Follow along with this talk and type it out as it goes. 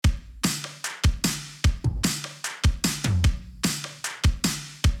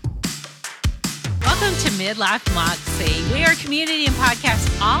Midlife Moxie. We are a community and podcast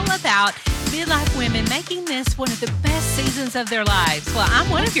all about midlife women making this one of the best seasons of their lives. Well, I'm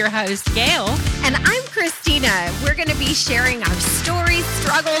one of your hosts, Gail. And I'm Christina. We're going to be sharing our stories,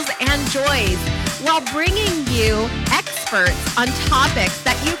 struggles, and joys while bringing you experts on topics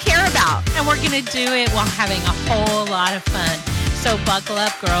that you care about. And we're going to do it while having a whole lot of fun. So buckle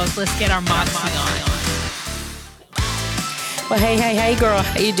up, girls. Let's get our Moxie on. Well, hey, girl.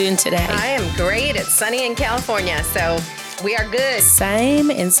 How you doing today? I am great. It's sunny in California, so we are good.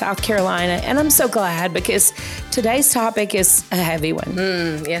 Same in South Carolina. And I'm so glad because today's topic is a heavy one.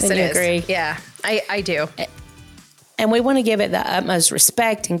 Yes, Would it you is. agree? Yeah, I do. And we want to give it the utmost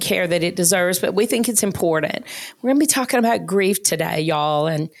respect and care that it deserves, but we think it's important. We're going to be talking about grief today, y'all.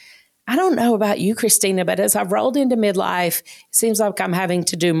 And I don't know about you, Christina, but as I've rolled into midlife, it seems like I'm having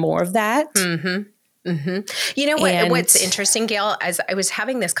to do more of that. Mm-hmm. You know what's interesting, Gail, as I was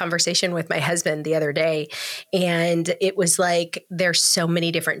having this conversation with my husband the other day, and it was like, there's so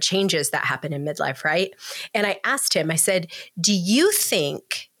many different changes that happen in midlife, right? And I asked him, I said, do you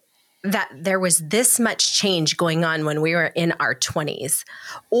think that there was this much change going on when we were in our 20s?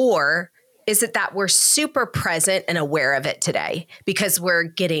 Or is it that we're super present and aware of it today because we're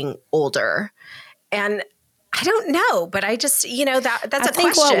getting older? And I don't know, but I just, that's a question. I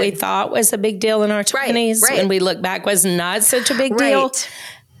think what we thought was a big deal in our 20s when we look back was not such a big deal.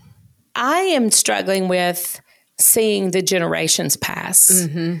 I am struggling with seeing the generations pass.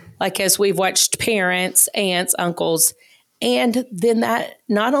 Mm-hmm. Like as we've watched parents, aunts, uncles, and then that,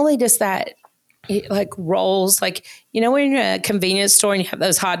 not only does that like rolls, like, when you're in a convenience store and you have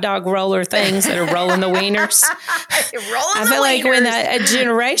those hot dog roller things that are rolling the wieners. I feel like when a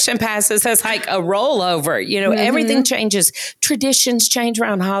generation passes, that's like a rollover. Everything changes. Traditions change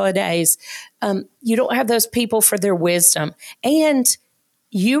around holidays. You don't have those people for their wisdom. And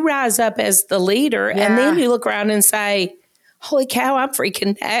you rise up as the leader, and then you look around and say, holy cow, I'm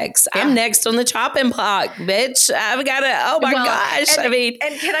freaking next. Yeah. I'm next on the chopping block, bitch. I've got to, oh my gosh.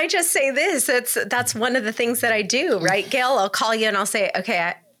 And can I just say this? That's one of the things that I do, right, Gail? I'll call you and I'll say,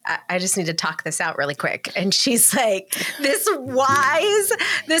 okay, I just need to talk this out really quick. And she's like, this wise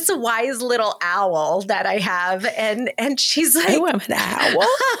little owl that I have. And she's like, oh, I'm an owl.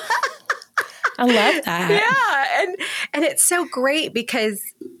 I love that. Yeah. And it's so great because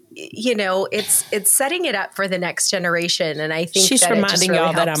it's setting it up for the next generation. And I think she's reminding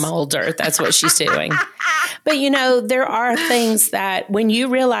y'all that I'm older. That's what she's doing. But, there are things that when you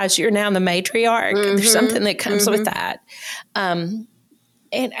realize you're now the matriarch, there's something that comes with that. And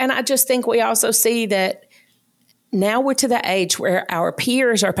I just think we also see that now we're to the age where our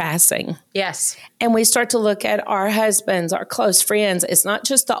peers are passing. Yes. And we start to look at our husbands, our close friends. It's not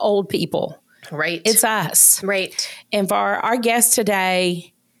just the old people. Right. It's us. Right. And for our guest today,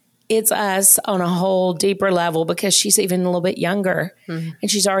 it's us on a whole deeper level because she's even a little bit younger and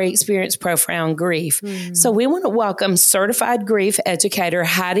she's already experienced profound grief. So we want to welcome certified grief educator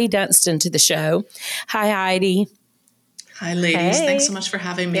Heidi Dunston to the show. Hi, Heidi. Hi, ladies. Hey. Thanks so much for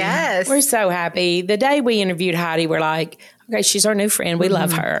having me. Yes. We're so happy. The day we interviewed Heidi, we're like, okay, she's our new friend. We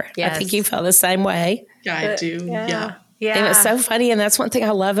love her. Yes. I think you felt the same way. Yeah, I do. Yeah. It was so funny. And that's one thing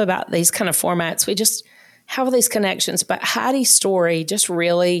I love about these kind of formats. We just have these connections. But Heidi's story just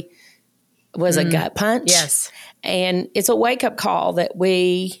really was a gut punch. Yes. And it's a wake-up call that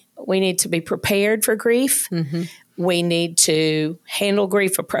we need to be prepared for grief. Mm-hmm. We need to handle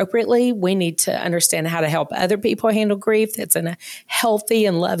grief appropriately. We need to understand how to help other people handle grief that's in a healthy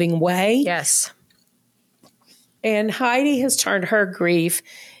and loving way. Yes. And Heidi has turned her grief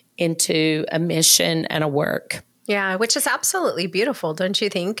into a mission and a work. Yeah, which is absolutely beautiful, don't you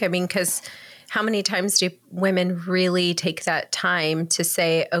think? I mean, because how many times do women really take that time to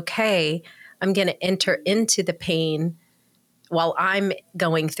say, okay, I'm going to enter into the pain while I'm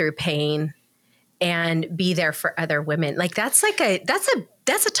going through pain and be there for other women. Like that's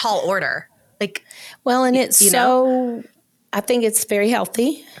a tall order. Like, well, and it's I think it's very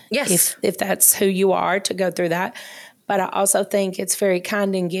healthy. Yes. If that's who you are to go through that. But I also think it's very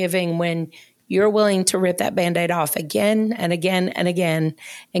kind and giving when you're willing to rip that Band-Aid off again and again and again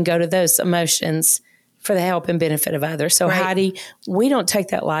and go to those emotions for the help and benefit of others. So Heidi, we don't take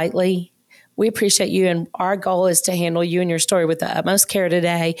that lightly. We appreciate you, and our goal is to handle you and your story with the utmost care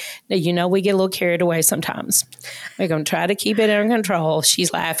today. Now, we get a little carried away sometimes. We're going to try to keep it under control.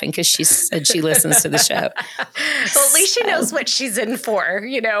 She's laughing because she said she listens to the show. Well, at least she knows what she's in for,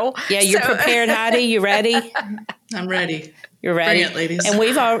 Yeah, you're prepared, Heidi? You ready? I'm ready. You're ready. Bring it, ladies.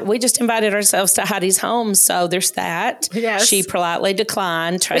 And we just invited ourselves to Heidi's home, so there's that. Yes. She politely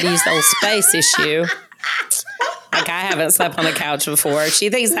declined, tried to use the old space issue. like I haven't slept on the couch before. She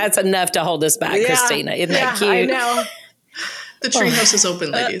thinks that's enough to hold us back, Christina. Isn't that cute? I know. The treehouse is open,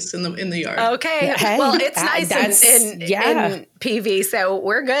 ladies, in the yard. Okay. Hey, well, it's nice in PV, so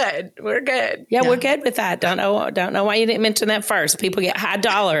we're good. We're good. Yeah, we're good with that. Don't know why you didn't mention that first. People get high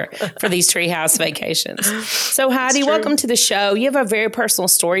dollar for these treehouse vacations. So Heidi, welcome to the show. You have a very personal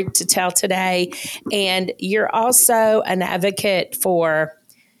story to tell today, and you're also an advocate for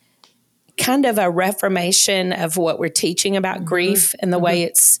kind of a reformation of what we're teaching about grief and the way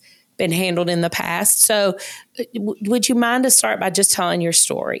it's been handled in the past. So would you mind to start by just telling your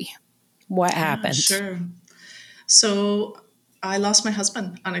story? What happened? Sure. So I lost my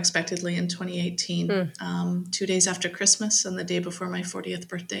husband unexpectedly in 2018, 2 days after Christmas and the day before my 40th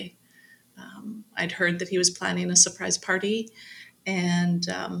birthday. I'd heard that he was planning a surprise party, and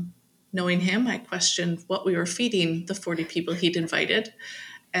knowing him, I questioned what we were feeding the 40 people he'd invited,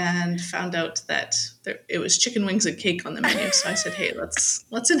 and found out that it was chicken wings and cake on the menu. So I said, hey,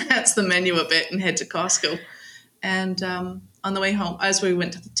 let's enhance the menu a bit and head to Costco. And on the way home, as we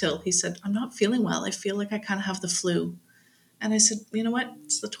went to the till, he said, I'm not feeling well. I feel like I kind of have the flu. And I said, you know what?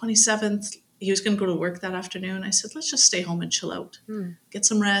 It's the 27th. He was going to go to work that afternoon. I said, let's just stay home and chill out. Get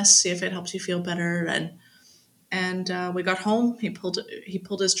some rest, see if it helps you feel better. And we got home. He pulled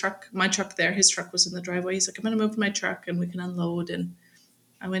his truck, my truck there. His truck was in the driveway. He's like, I'm going to move my truck and we can unload. And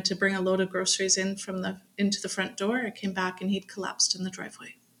I went to bring a load of groceries into the front door. I came back and he'd collapsed in the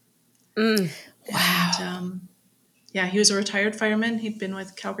driveway. Wow. And, he was a retired fireman. He'd been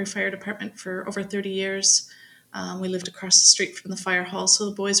with Calgary Fire Department for over 30 years. We lived across the street from the fire hall, so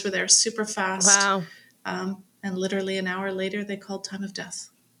the boys were there super fast. Wow. And literally an hour later, they called time of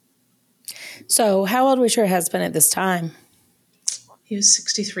death. So how old was your husband at this time? He was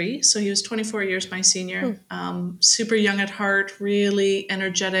 63, so he was 24 years my senior. Super young at heart, really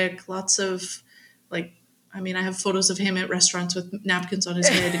energetic, lots of, I have photos of him at restaurants with napkins on his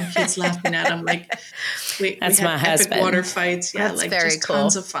head and kids laughing at him. We had my husband. Epic water fights. Yeah, that's very just cool.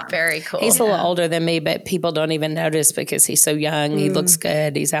 Tons of fun. Very cool. He's a little older than me, but people don't even notice because he's so young. He looks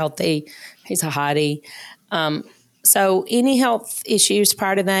good. He's healthy. He's a hottie. So any health issues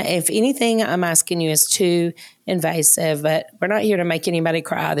prior to that? If anything I'm asking you is too invasive, but we're not here to make anybody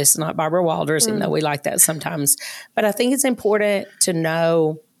cry. This is not Barbara Walters, even though we like that sometimes. But I think it's important to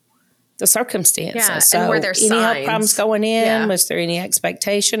know the circumstances. Yeah, so and were there any health problems going in? Yeah. Was there any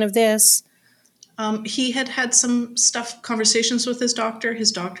expectation of this? He had some conversations with his doctor.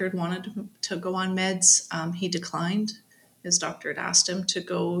 His doctor had wanted him to go on meds. He declined. His doctor had asked him to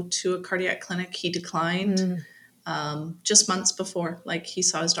go to a cardiac clinic. He declined. Just months before, he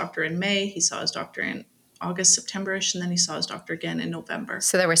saw his doctor in May, he saw his doctor in August, September-ish, and then he saw his doctor again in November.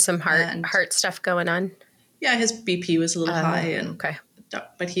 So there was some heart stuff going on? Yeah, his BP was a little high,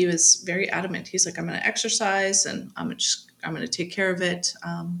 but he was very adamant. He's like, I'm going to exercise and I'm going to take care of it.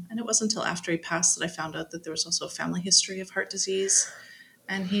 And it wasn't until after he passed that I found out that there was also a family history of heart disease,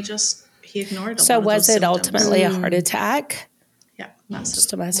 and he ignored a lot of those symptoms. So was it ultimately a heart attack? Yeah, massive.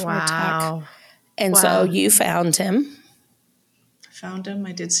 Just a massive heart attack. And so you found him. I found him.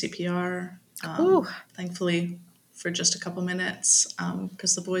 I did CPR. Thankfully, for just a couple minutes,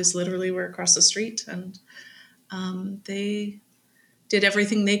 because the boys literally were across the street, and they did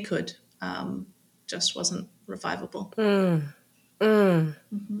everything they could. Just wasn't revivable. So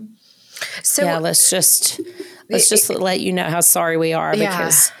yeah, let's just let you know how sorry we are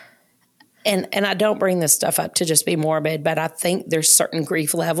because. And I don't bring this stuff up to just be morbid, but I think there's certain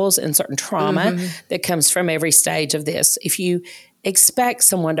grief levels and certain trauma that comes from every stage of this. If you expect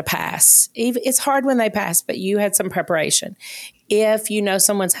someone to pass, it's hard when they pass, but you had some preparation. If you know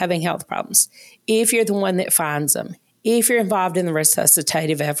someone's having health problems, if you're the one that finds them, if you're involved in the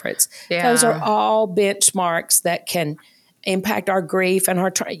resuscitative efforts, those are all benchmarks that can impact our grief and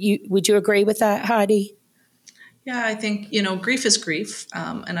our would you agree with that, Heidi? Yeah, I think, grief is grief.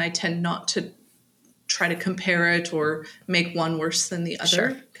 And I tend not to try to compare it or make one worse than the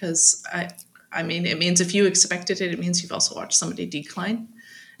other. Because, it means if you expected it, it means you've also watched somebody decline.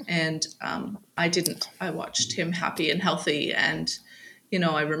 And I didn't. I watched him happy and healthy. And,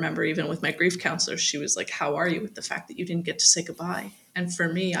 I remember even with my grief counselor, she was like, how are you with the fact that you didn't get to say goodbye? And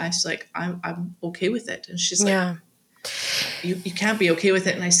for me, I was like, I'm okay with it. And she's like, you can't be okay with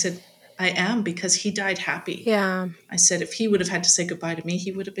it. And I said, I am, because he died happy. Yeah. I said, if he would have had to say goodbye to me,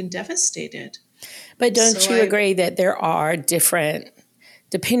 he would have been devastated. But don't you agree that there are different,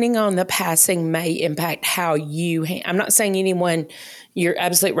 depending on the passing may impact how you, I'm not saying anyone, you're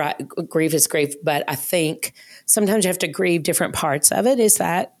absolutely right, grief is grief, but I think sometimes you have to grieve different parts of it. Is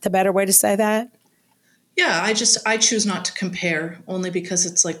that the better way to say that? Yeah, I choose not to compare, only because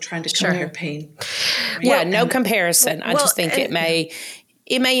it's like trying to compare pain. Yeah, no comparison. I just think it may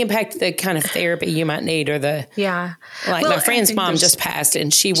impact the kind of therapy you might need, or the Like my friend's mom just passed,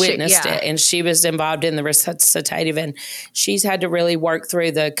 and she witnessed it, and she was involved in the resuscitative, and she's had to really work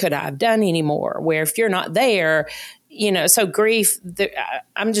through the could I have done any more? Where if you're not there, so grief,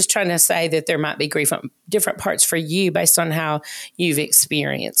 I'm just trying to say that there might be grief on different parts for you based on how you've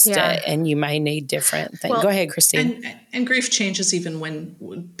experienced it, and you may need different things. Well, go ahead, Christine. And grief changes even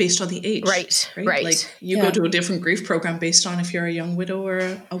based on the age. Right. Like you go to a different grief program based on if you're a young widow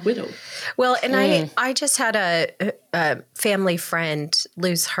or a widow. Well, and I just had a family friend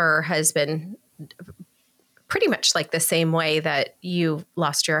lose her husband pretty much like the same way that you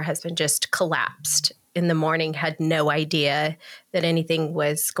lost your husband, just collapsed in the morning, had no idea that anything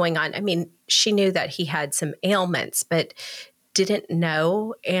was going on. I mean, she knew that he had some ailments, but didn't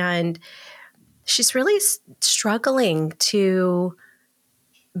know. And she's really struggling to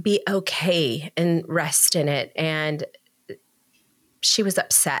be okay and rest in it. And she was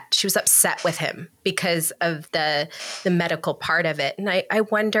upset. She was upset with him because of the medical part of it. And I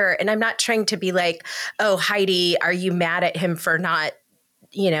wonder, and I'm not trying to be like, oh, Heidi, are you mad at him for not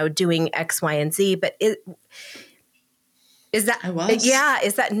doing X, Y, and Z, but is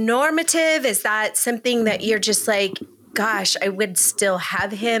that normative? Is that something that you're just like, gosh, I would still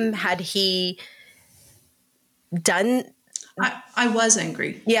have him had he done? I was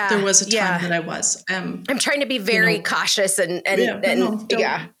angry. Yeah. There was a time that I was. I'm trying to be very cautious and you don't.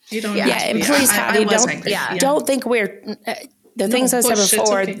 And please, Heidi, don't think we're, the things I said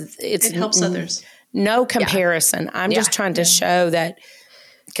before, it helps others. No comparison. I'm just trying to show that,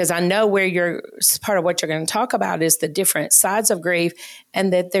 because I know where part of what you're going to talk about is the different sides of grief,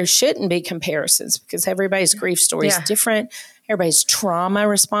 and that there shouldn't be comparisons because everybody's grief story is different. Everybody's trauma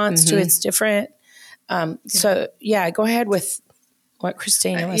response to it's different. So go ahead with what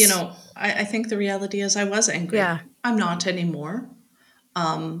Christina was. I think the reality is I was angry. Yeah. I'm not anymore.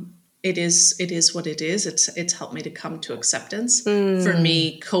 It is what it is. It's helped me to come to acceptance. For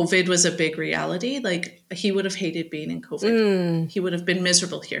me, COVID was a big reality. Like, he would have hated being in COVID. He would have been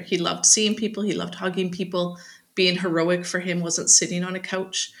miserable here. He loved seeing people. He loved hugging people. Being heroic for him wasn't sitting on a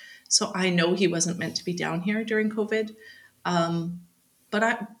couch. So I know he wasn't meant to be down here during COVID. But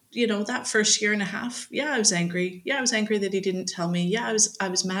that first year and a half, I was angry. I was angry that he didn't tell me. I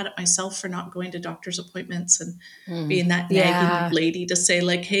was mad at myself for not going to doctor's appointments and being that nagging lady to say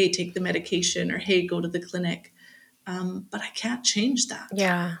like, hey, take the medication, or hey, go to the clinic. But I can't change that.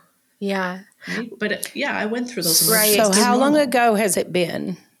 Yeah. Yeah. Right? But I went through those emotions. So how long ago has it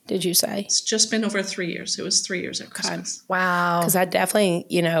been? Did you say? It's just been over 3 years. It was 3 years at Christmas. Wow. Because I definitely,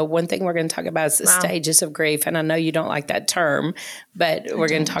 one thing we're going to talk about is the stages of grief. And I know you don't like that term, but we're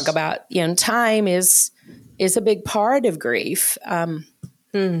going to talk about, time is a big part of grief. And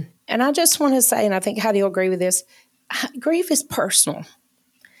I just want to say, and I think Heidi will agree with this, grief is personal.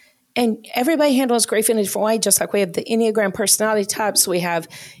 And everybody handles grief in a different way, just like we have the Enneagram personality types. We have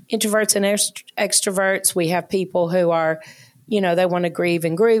introverts and extroverts. We have people who are, they want to grieve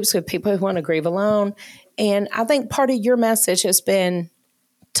in groups. We have people who want to grieve alone. And I think part of your message has been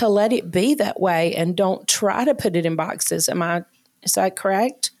to let it be that way and don't try to put it in boxes. Is that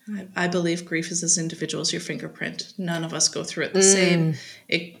correct? I believe grief is as individual as your fingerprint. None of us go through it the same.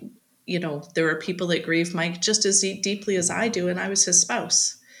 There are people that grieve Mike just as deeply as I do, and I was his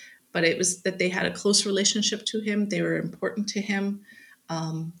spouse. But it was that they had a close relationship to him. They were important to him.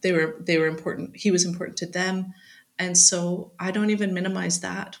 They were important. He was important to them. And so I don't even minimize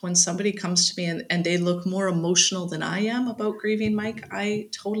that. When somebody comes to me and they look more emotional than I am about grieving Mike, I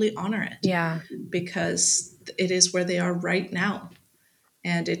totally honor it. Yeah. Because it is where they are right now.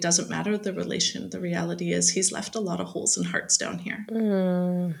 And it doesn't matter the relation. The reality is he's left a lot of holes and hearts down here.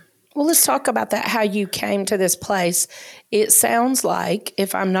 Well, let's talk about that, how you came to this place. It sounds like,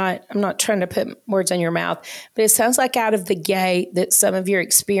 if I'm not trying to put words in your mouth, but it sounds like out of the gate that some of your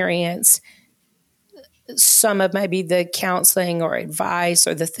experience, some of maybe the counseling or advice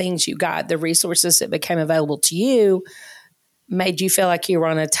or the things you got, the resources that became available to you, made you feel like you were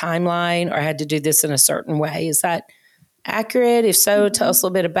on a timeline or had to do this in a certain way. Is that accurate? If so, tell us a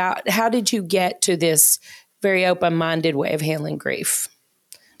little bit about how did you get to this very open-minded way of handling grief?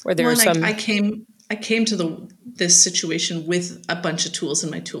 Where there I came to this situation with a bunch of tools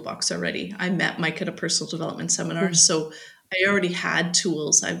in my toolbox already. I met Mike at a personal development seminar, so I already had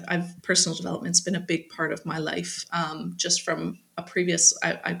tools. Personal development's been a big part of my life. Just from a previous,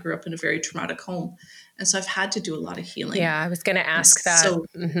 I grew up in a very traumatic home, and so I've had to do a lot of healing. Yeah, I was going to ask that. So,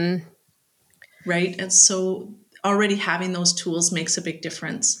 right, and so already having those tools makes a big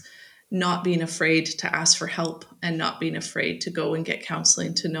difference. Not being afraid to ask for help and not being afraid to go and get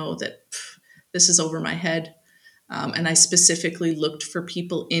counseling, to know that this is over my head. And I specifically looked for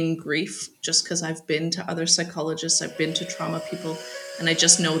people in grief just because I've been to other psychologists, I've been to trauma people, and I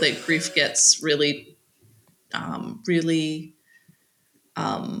just know that grief gets really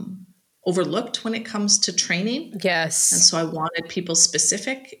overlooked when it comes to training. Yes. And so I wanted people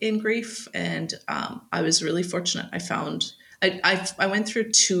specific in grief. And I was really fortunate. I went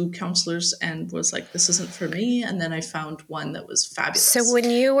through 2 counselors and was like, this isn't for me. And then I found one that was fabulous. So when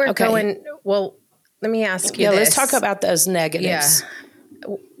you were going, well, let me ask you this. Let's talk about those negatives.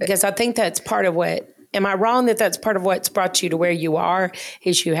 Yeah. Because I think that's part of what, am I wrong that that's part of what's brought you to where you are,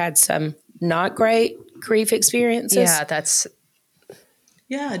 is you had some not great grief experiences?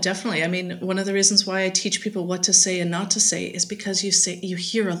 Yeah, definitely. I mean, one of the reasons why I teach people what to say and not to say is because you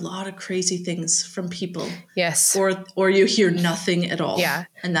hear a lot of crazy things from people. Yes. Or you hear nothing at all. Yeah.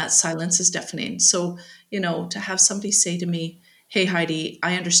 And that silence is deafening. So, to have somebody say to me, hey, Heidi,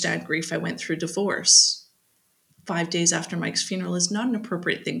 I understand grief. I went through divorce. 5 days after Mike's funeral is not an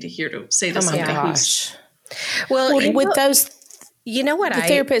appropriate thing to hear to say to somebody. Gosh. Well, with those,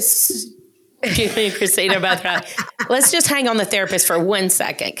 therapists... Christina, about that. Let's just hang on the therapist for 1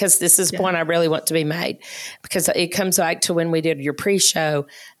 second, because this is one I really want to be made, because it comes back to when we did your pre-show.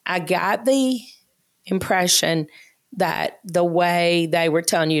 I got the impression that the way they were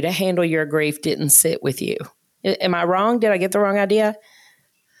telling you to handle your grief didn't sit with you. Am I wrong? Did I get the wrong idea?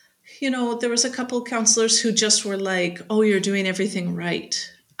 There was a couple counselors who just were like, oh, you're doing everything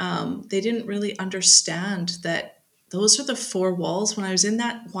right. They didn't really understand that those are the 4 walls. When I was in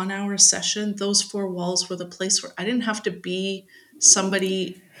that 1-hour session, those 4 walls were the place where I didn't have to be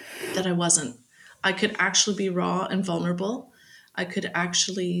somebody that I wasn't. I could actually be raw and vulnerable. I could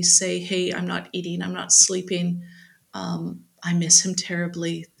actually say, hey, I'm not eating, I'm not sleeping. I miss him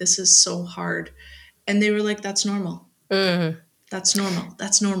terribly. This is so hard. And they were like, that's normal. Mm-hmm. That's normal.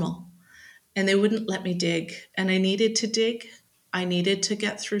 That's normal. And they wouldn't let me dig. And I needed to dig. I needed to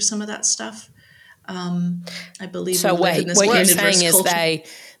get through some of that stuff. I believe. So wait, what you're saying is they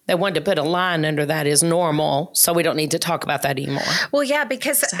wanted to put a line under that is normal, so we don't need to talk about that anymore. Well, yeah,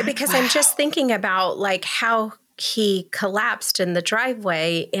 because I'm just thinking about like how he collapsed in the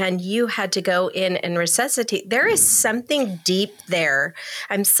driveway and you had to go in and resuscitate. There is something deep there.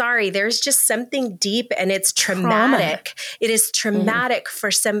 I'm sorry. There's just something deep, and it's traumatic. Trauma. It is traumatic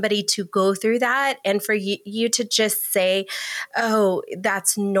for somebody to go through that, and for you to just say, oh,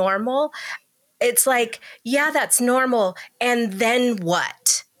 that's normal. It's like, yeah, that's normal. And then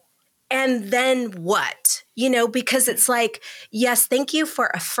what? And then what? Because it's like, yes, thank you for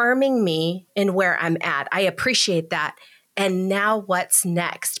affirming me in where I'm at. I appreciate that. And now what's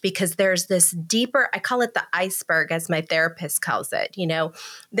next? Because there's this deeper, I call it the iceberg, as my therapist calls it.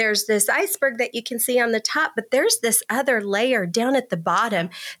 There's this iceberg that you can see on the top, but there's this other layer down at the bottom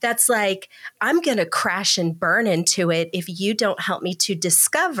that's like, I'm going to crash and burn into it if you don't help me to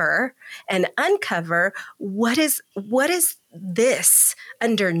discover and uncover what is this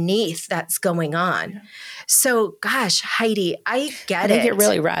underneath that's going on. Yeah. So, gosh, Heidi, I get it. I think you're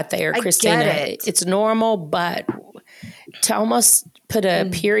really right there, Christina. It's normal, but to almost put a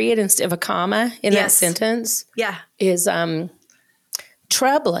period instead of a comma in that sentence is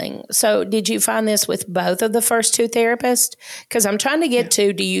troubling. So did you find this with both of the first 2 therapists? Because I'm trying to get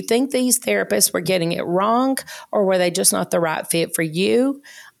to, do you think these therapists were getting it wrong, or were they just not the right fit for you?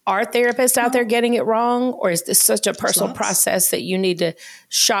 Are therapists out there getting it wrong, or is this such a personal process that you need to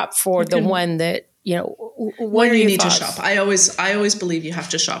shop for the one that, where you need to shop? I always believe you have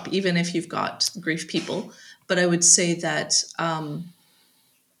to shop, even if you've got grief people. But I would say that,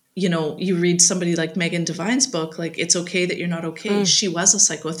 you read somebody like Megan Devine's book, like It's Okay That You're Not Okay. She was a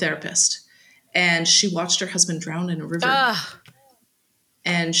psychotherapist, and she watched her husband drown in a river.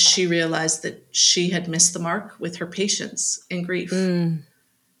 And she realized that she had missed the mark with her patients in grief.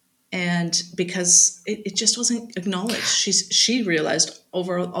 And because it just wasn't acknowledged, she realized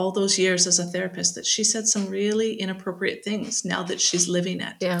over all those years as a therapist that she said some really inappropriate things now that she's living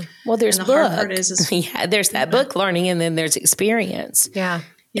it. Yeah. Well, there's the hard part is there's that book learning, and then there's experience. Yeah.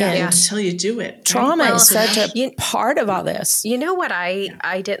 Yeah. Until you do it. Trauma is such a part of all this. You know what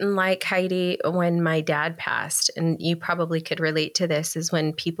I didn't like, Heidi, when my dad passed, and you probably could relate to this, is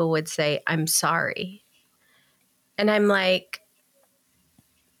when people would say, I'm sorry. And I'm like,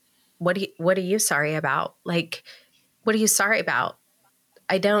 what are you sorry about? Like, what are you sorry about?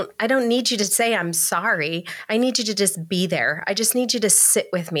 I don't need you to say I'm sorry. I need you to just be there. I just need you to sit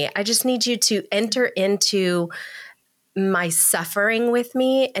with me. I just need you to enter into my suffering with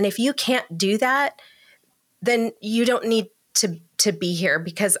me. And if you can't do that, then you don't need to be here,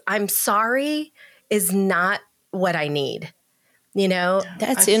 because I'm sorry is not what I need.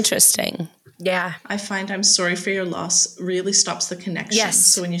 That's interesting. Yeah. I find I'm sorry for your loss really stops the connection. Yes.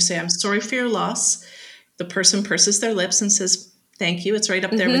 So when you say I'm sorry for your loss, the person purses their lips and says, thank you. It's right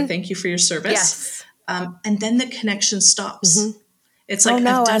up there with thank you for your service. Yes. And then the connection stops. It's like,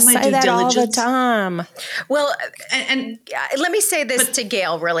 no, I've done my due that diligence. all the time. Well, and let me say this to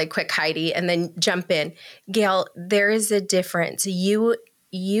Gail really quick, Heidi, and then jump in. Gail, there is a difference. You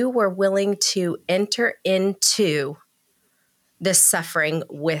were willing to enter into the suffering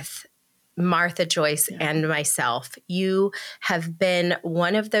with Martha Joyce and myself. You have been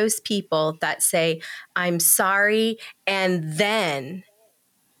one of those people that say, I'm sorry, and then.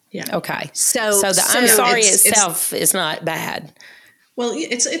 Yeah. Okay. So the I'm sorry itself is not bad. Well,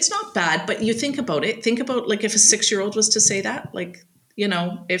 it's not bad, but you think about it. Think about like if a 6-year-old was to say that, like,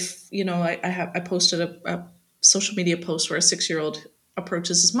 if, I posted a social media post where a 6-year-old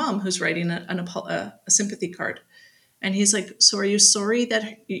approaches his mom who's writing a sympathy card. And he's like, so are you sorry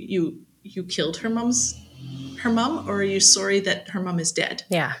that you killed her mom, or are you sorry that her mom is dead?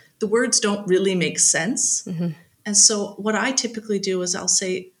 Yeah. The words don't really make sense. And so what I typically do is I'll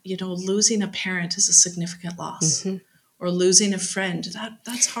say, losing a parent is a significant loss. Or losing a friend,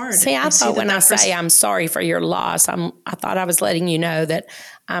 that's hard. See, I thought when I say I'm sorry for your loss, I thought I was letting you know that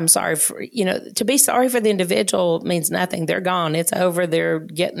I'm sorry for, to be sorry for the individual means nothing. They're gone. It's over. They're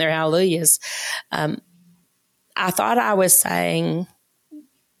getting their hallelujahs. I thought I was saying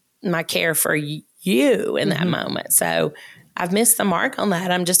my care for you in that moment. So I've missed the mark on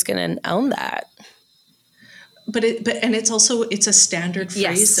that. I'm just going to own that. But it's a standard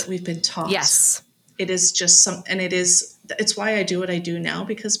phrase that we've been taught. Yes. It is just it's why I do what I do now,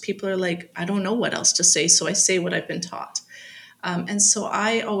 because people are like, I don't know what else to say. So I say what I've been taught. And so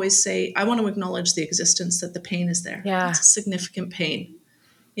I always say, I want to acknowledge the existence that the pain is there. Yeah. It's a significant pain,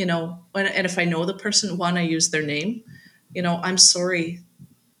 and if I know the person, I use their name, I'm sorry.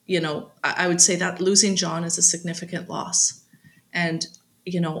 I would say that losing John is a significant loss. And,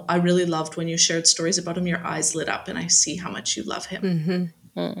 I really loved when you shared stories about him, your eyes lit up and I see how much you love him.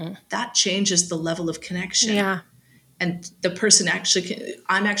 That changes the level of connection. Yeah. And the person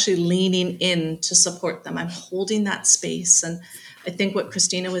I'm actually leaning in to support them. I'm holding that space. And I think what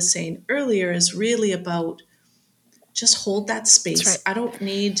Christina was saying earlier is really about just hold that space. That's right. I don't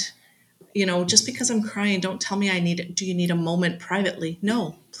need, just because I'm crying, don't tell me do you need a moment privately?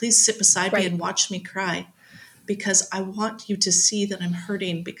 No, please sit beside me and watch me cry, because I want you to see that I'm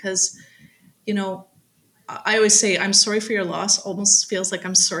hurting. Because, I always say, I'm sorry for your loss almost feels like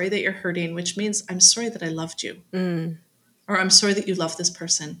I'm sorry that you're hurting, which means I'm sorry that I loved you. Or I'm sorry that you love this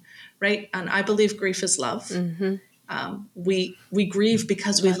person, right? And I believe grief is love. We grieve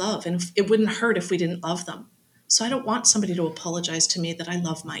because we love, and it wouldn't hurt if we didn't love them. So I don't want somebody to apologize to me that I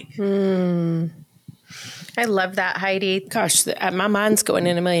love Mike. I love that, Heidi. Gosh, my mind's going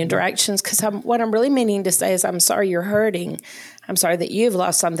in a million directions, because what I'm really meaning to say is I'm sorry you're hurting. I'm sorry that you've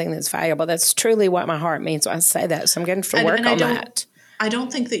lost something that's valuable. That's truly what my heart means when I say that. So I'm going to work on that. I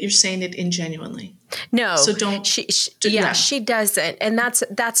don't think that you're saying it ingenuinely. No. So don't. She doesn't. And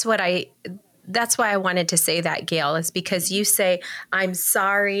that's why I wanted to say that, Gail, is because you say, I'm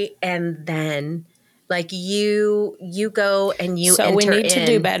sorry, and then like you go and you enter in. So we need to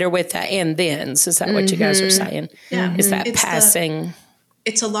do better with that and thens. Is that what you guys are saying? Yeah. Is that passing?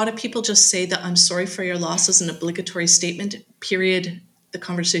 It's a lot of people just say that I'm sorry for your loss as an obligatory statement, period. The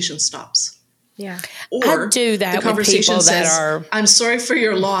conversation stops. Yeah. Or I do that the conversation with people says, that are, I'm sorry for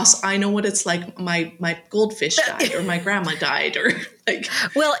your loss. I know what it's like. My goldfish died, or my grandma died, or like.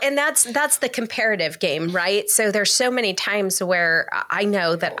 Well, and that's the comparative game, right? So there's so many times where I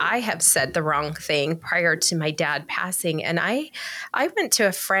know that I have said the wrong thing prior to my dad passing. And I went to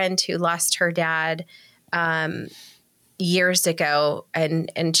a friend who lost her dad years ago,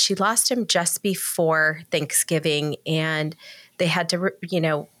 and she lost him just before Thanksgiving, and they had to,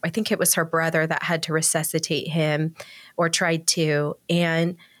 I think it was her brother that had to resuscitate him, or tried to,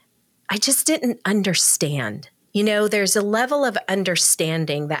 and I just didn't understand. There's a level of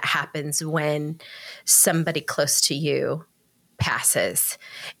understanding that happens when somebody close to you passes,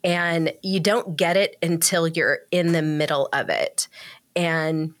 and you don't get it until you're in the middle of it.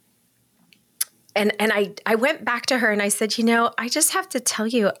 And I went back to her and I said, I just have to tell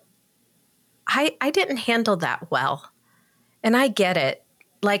you, I didn't handle that well. And I get it.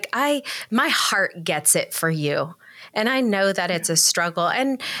 Like my heart gets it for you. And I know that it's a struggle.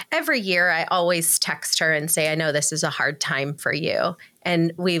 And every year I always text her and say, I know this is a hard time for you.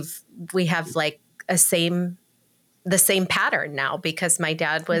 And we have like the same pattern now, because my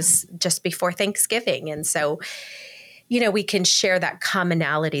dad was just before Thanksgiving. And so, we can share that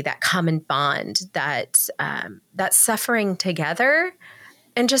commonality, that common bond, that suffering together.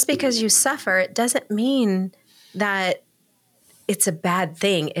 And just because you suffer, it doesn't mean that it's a bad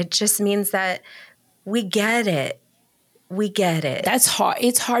thing. It just means that we get it. We get it. That's hard.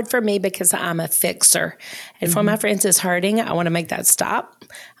 It's hard for me because I'm a fixer. If one of my friends is hurting, I want to make that stop.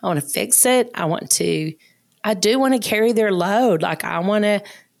 I want to fix it. I do want to carry their load. Like I want to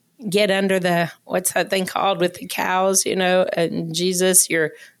get under what's that thing called with the cows, and Jesus,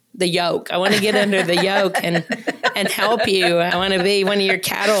 the yoke. I want to get under the yoke and help you. I want to be one of your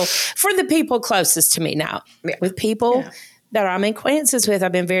cattle for the people closest to me now. Yeah. With people that I'm in acquaintances with,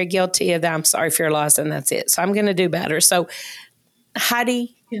 I've been very guilty of that. I'm sorry for your loss, and that's it. So I'm going to do better. So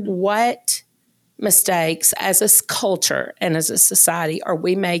Heidi, what mistakes as a culture and as a society are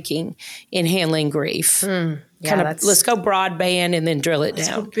we making in handling grief? Let's go broadband and then drill it down.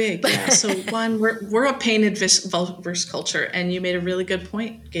 So big, yeah. So one, we're a pain adverse culture, and you made a really good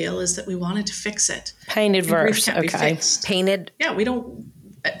point, Gail, is that we wanted to fix it. Pain adverse, okay. We don't.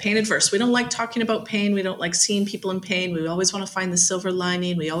 Pain adverse. We don't like talking about pain. We don't like seeing people in pain. We always want to find the silver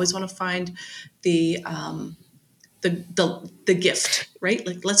lining. We always want to find the gift, right?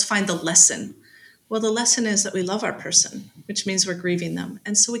 Like let's find the lesson. Well, the lesson is that we love our person, which means we're grieving them.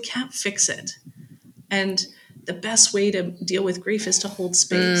 And so we can't fix it. And the best way to deal with grief is to hold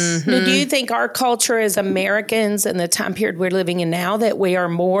space. Mm-hmm. Do you think our culture as Americans in the time period we're living in now that we are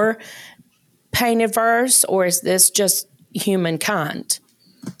more pain adverse, or is this just humankind?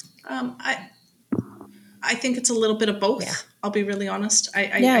 I think it's a little bit of both. Yeah. I'll be really honest.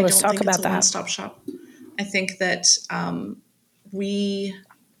 I let's don't talk think about it's a one-stop shop. I think that we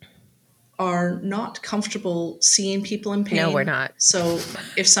are not comfortable seeing people in pain. No, we're not. So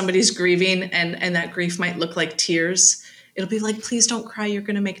if somebody's grieving and that grief might look like tears, it'll be like, please don't cry. You're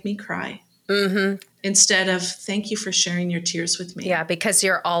going to make me cry. Mm-hmm. Instead of thank you for sharing your tears with me. Yeah, because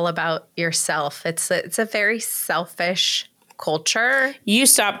you're all about yourself. It's a very selfish culture. You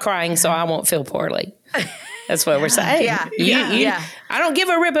stop crying so I won't feel poorly. That's what we're saying. Yeah. I don't give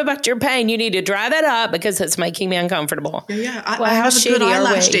a rip about your pain. You need to dry that up because it's making me uncomfortable. I have a good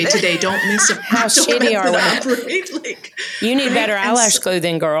eyelash day today. Don't miss it. How shitty are we? Right? You need better eyelash glue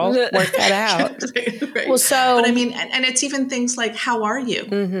then, girl. Work that out. Right. Well, so. But I mean, and it's even things like, how are you?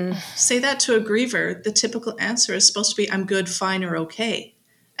 Mm-hmm. Say that to a griever. The typical answer is supposed to be, I'm good, fine, or okay.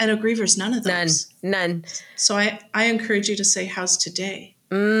 And a griever's none of those. None. So I encourage you to say, how's today?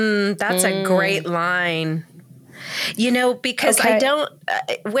 That's a great line. Because I don't,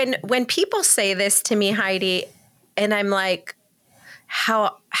 when people say this to me, Heidi, and I'm like,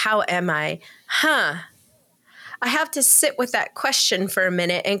 how am I? I have to sit with that question for a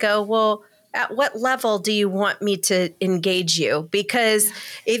minute and go, well, at what level do you want me to engage you? Because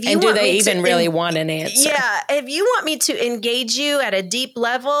if you do they even really want an answer? Yeah. If you want me to engage you at a deep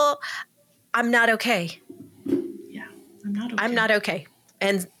level, I'm not okay. Yeah, I'm not okay. I'm not okay.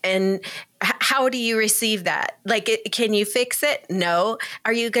 And how do you receive that? Like, can you fix it? No.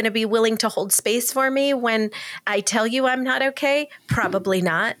 Are you going to be willing to hold space for me when I tell you I'm not okay? Probably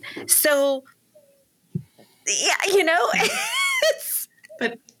not. So, yeah,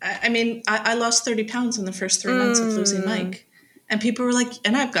 But I mean, I lost 30 pounds in the first 3 months of losing Mike. And people were like,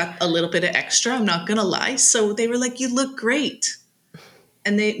 and I've got a little bit of extra, I'm not going to lie. So they were like, you look great.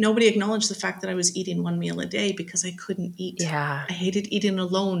 And nobody acknowledged the fact that I was eating one meal a day because I couldn't eat. Yeah. I hated eating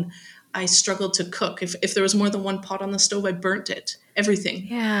alone. I struggled to cook. If there was more than one pot on the stove, I burnt it. Everything.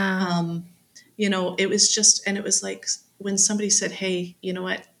 Yeah. It was just, and it was like when somebody said, hey, you know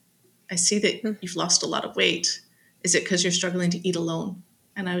what? I see that you've lost a lot of weight. Is it because you're struggling to eat alone?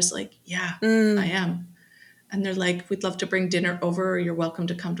 And I was like, yeah, I am. And they're like, we'd love to bring dinner over, or you're welcome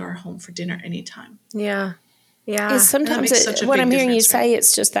to come to our home for dinner anytime. Yeah. Yeah. Sometimes what I'm hearing you say,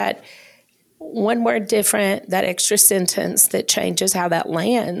 it's just that one word different, that extra sentence that changes how that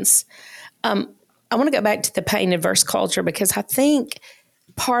lands. I want to go back to the pain adverse culture, because I think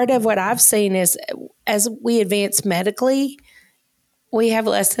part of what I've seen is as we advance medically, we have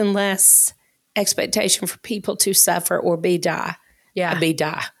less and less expectation for people to suffer or die.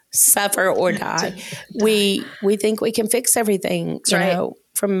 Suffer or die. We think we can fix everything, you know,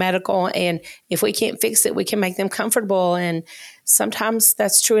 from medical, and if we can't fix it, we can make them comfortable. And sometimes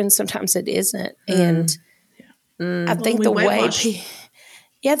that's true, and sometimes it isn't. And I think the way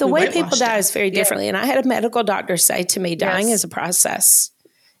people die is very differently. And I had a medical doctor say to me, dying is a process.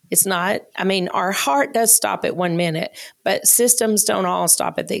 It's not, I mean, our heart does stop at 1 minute, but systems don't all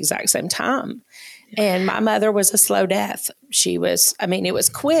stop at the exact same time. And my mother was a slow death. It was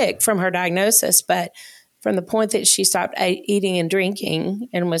quick from her diagnosis, but from the point that she stopped eating and drinking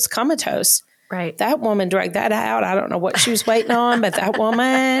and was comatose, Right. That woman dragged that out. I don't know what she was waiting on, but that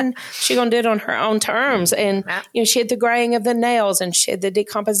woman, she going to do it on her own terms. And, she had the graying of the nails and she had the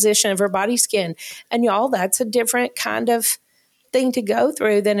decomposition of her body skin. And y'all, that's a different kind of thing to go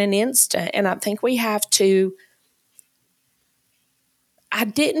through than an instant. And I think we have to, I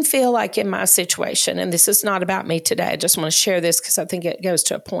didn't feel like in my situation, and this is not about me today, I just want to share this because I think it goes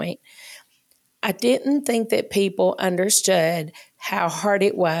to a point. I didn't think that people understood how hard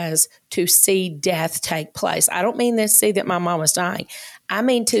it was to see death take place. I don't mean to see that my mom was dying. I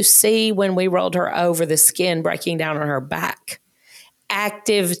mean to see when we rolled her over, the skin breaking down on her back.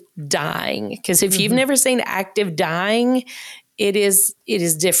 Active dying. Because if you've never seen active dying, it is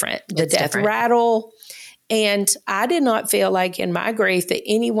different. The death rattle. And I did not feel like in my grief that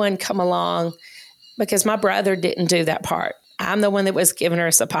anyone come along, because my brother didn't do that part. I'm the one that was giving her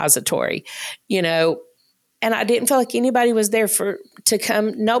a suppository, and I didn't feel like anybody was there to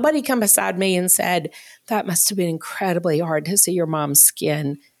come. Nobody come beside me and said, that must have been incredibly hard to see your mom's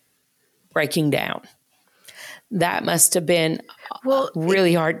skin breaking down. That must have been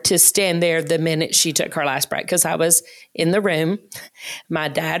really hard to stand there the minute she took her last breath, because I was in the room. My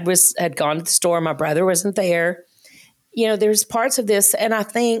dad had gone to the store. My brother wasn't there. There's parts of this, and I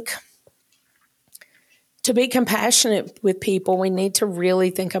think to be compassionate with people, we need to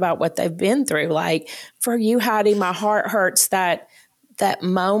really think about what they've been through. Like for you, Heidi, my heart hurts that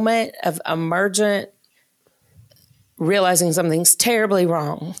moment of emergent realizing something's terribly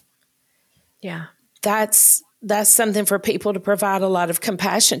wrong. Yeah. That's something for people to provide a lot of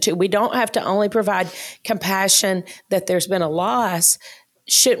compassion to. We don't have to only provide compassion that there's been a loss.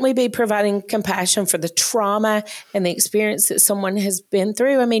 Shouldn't we be providing compassion for the trauma and the experience that someone has been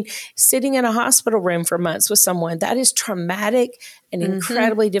through? I mean, sitting in a hospital room for months with someone, that is traumatic and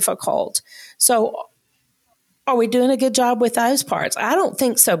incredibly difficult. So are we doing a good job with those parts? I don't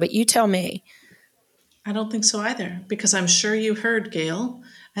think so, but you tell me. I don't think so either, because I'm sure you heard, Gail,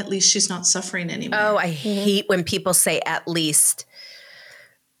 at least she's not suffering anymore. Oh, I hate when people say at least.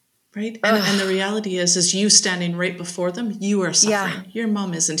 Right. And the reality is you standing right before them, you are suffering. Your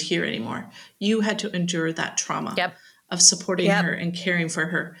mom isn't here anymore. You had to endure that trauma of supporting her and caring for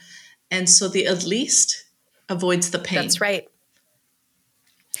her. And so the at least avoids the pain. That's right.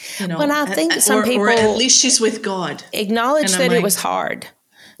 When I think some people, or at least she's with God. Acknowledge that it was hard.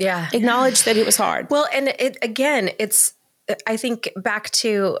 Yeah. Acknowledge that it was hard. Well, and it's, I think back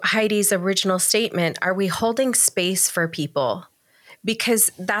to Heidi's original statement, are we holding space for people? Because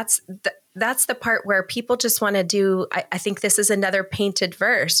that's the part where people just want to do, I think this is another painted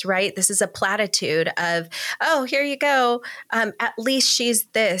verse, right? This is a platitude of, oh, here you go. At least she's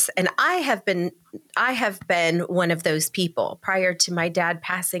this. And I have been one of those people prior to my dad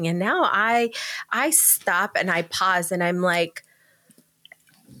passing. And now I stop and I pause and I'm like,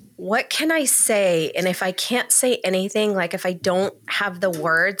 what can I say? And if I can't say anything, like if I don't have the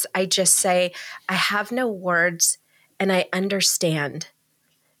words, I just say, I have no words and I understand,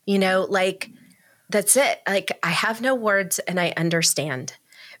 like that's it. Like I have no words and I understand,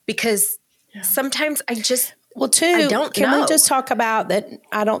 because sometimes I just, I don't can know. We just talk about that?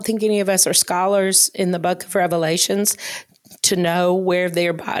 I don't think any of us are scholars in the book of Revelations to know where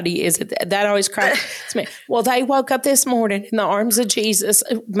their body is. That always cracks me. Well, they woke up this morning in the arms of Jesus.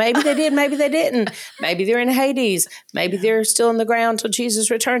 Maybe they did, maybe they didn't. Maybe they're in Hades. Maybe they're still in the ground till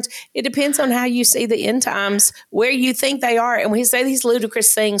Jesus returns. It depends on how you see the end times, where you think they are. And we say these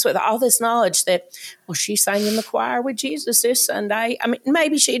ludicrous things with all this knowledge that, well, she sang in the choir with Jesus this Sunday. I mean,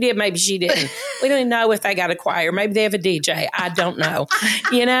 maybe she did, maybe she didn't. We don't even know if they got a choir. Maybe they have a DJ. I don't know.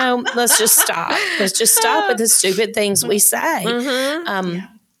 Let's just stop. Let's just stop with the stupid things we say.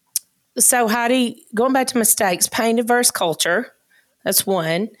 So Heidi, going back to mistakes, painted versus culture, that's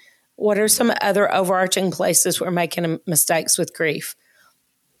one. What are some other overarching places we're making mistakes with grief?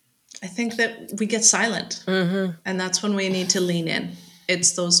 I think that we get silent, and that's when we need to lean in.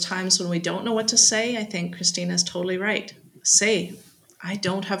 It's those times when we don't know what to say. I think Christina's totally right. Say, I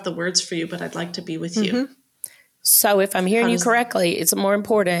don't have the words for you, but I'd like to be with you. So if I'm hearing you correctly, it's more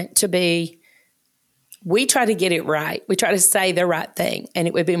important to be, we try to get it right. We try to say the right thing. And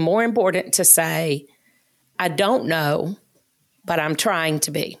it would be more important to say, I don't know, but I'm trying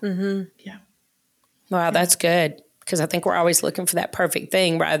to be. Yeah. Wow, that's good. Because I think we're always looking for that perfect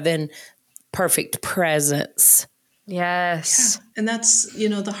thing rather than perfect presence. Yes. Yeah. And that's,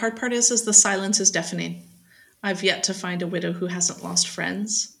 the hard part is the silence is deafening. I've yet to find a widow who hasn't lost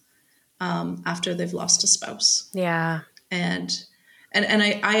friends after they've lost a spouse. Yeah. And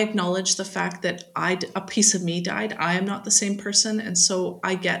I acknowledge the fact that a piece of me died. I am not the same person. And so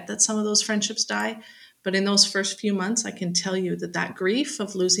I get that some of those friendships die, But in those first few months, I can tell you that grief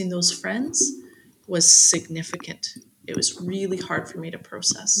of losing those friends was significant. It was really hard for me to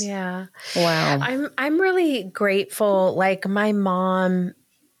process. Yeah. Wow. I'm really grateful. Like my mom,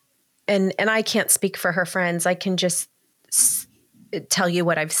 and I can't speak for her friends. I can just tell you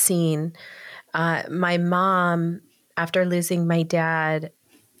what I've seen. My mom, after losing my dad,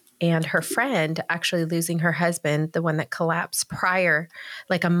 and her friend actually losing her husband, the one that collapsed prior,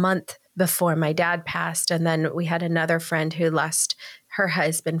 like a month before my dad passed. And then we had another friend who lost her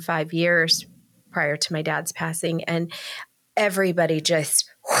husband 5 years prior to my dad's passing. And everybody just,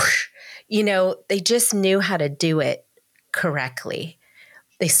 whoosh, they just knew how to do it correctly.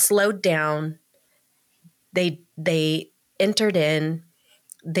 They slowed down. They entered in.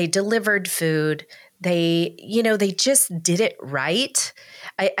 They delivered food. They just did it right.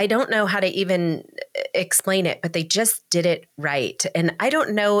 I don't know how to even explain it, but they just did it right. And I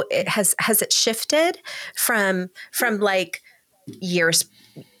don't know, has it shifted from like years,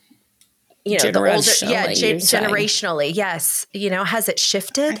 generationally. Yes. Has it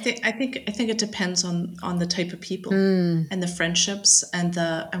shifted? I think it depends on the type of people and the friendships and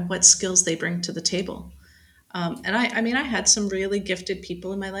what skills they bring to the table. And I had some really gifted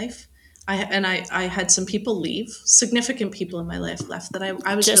people in my life. I had some people leave, significant people in my life left that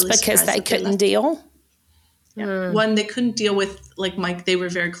I was just really because they couldn't deal. Yeah. One, they couldn't deal with like Mike. They were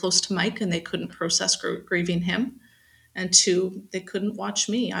very close to Mike and they couldn't process grieving him. And two, they couldn't watch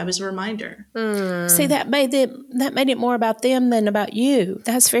me. I was a reminder. See, that made it more about them than about you.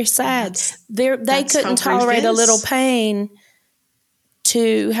 That's very sad. They couldn't tolerate a little pain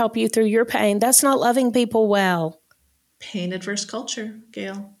to help you through your pain. That's not loving people well. Pain adverse culture,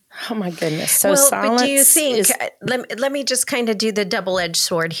 Gail. Oh my goodness. So silence. But do you think? Let me just kind of do the double-edged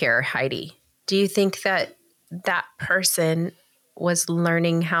sword here, Heidi. Do you think that person was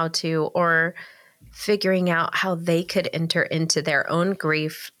learning how to, or figuring out how they could enter into their own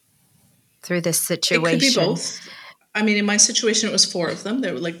grief through this situation? It could be both. I mean, in my situation, it was 4 of them.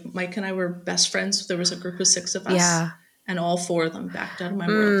 They were like, Mike and I were best friends. There was a group of 6 of us. Yeah. And all 4 of them backed out of my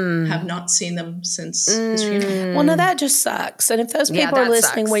world. Have not seen them since his funeral. Well, no, that just sucks. And if those people are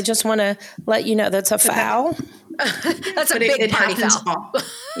listening, we just want to let you know that's a foul. That's a big party foul.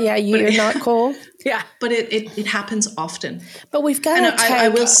 Yeah, you're not cool. Yeah, but it happens often. But we've got to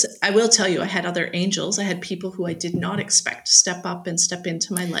I will tell you, I had other angels. I had people who I did not expect to step up and step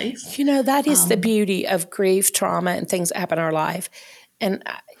into my life. That is the beauty of grief, trauma, and things that happen in our life. And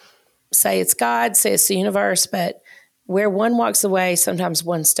say it's God, say it's the universe, but where one walks away, sometimes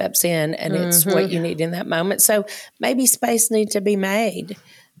one steps in, and it's what you need in that moment. So maybe space needs to be made.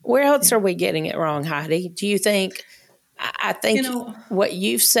 Where else are we getting it wrong, Heidi? Do you think? I think what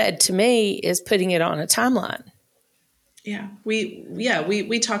you've said to me is putting it on a timeline. Yeah,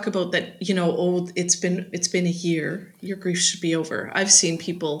 we talk about that. It's been a year. Your grief should be over. I've seen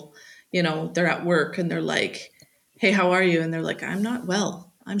people, they're at work and they're like, "Hey, how are you?" And they're like, "I'm not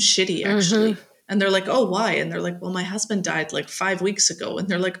well. I'm shitty, actually." And they're like, "Oh, why?" And they're like, "Well, my husband died like 5 weeks ago." And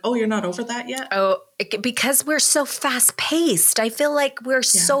they're like, "Oh, you're not over that yet?" Oh, because we're so fast paced. I feel like we're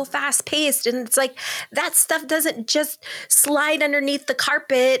so fast paced. And it's like that stuff doesn't just slide underneath the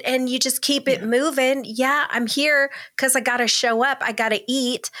carpet and you just keep it moving. Yeah, I'm here because I got to show up. I got to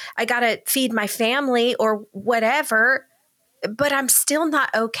eat. I got to feed my family or whatever. But I'm still not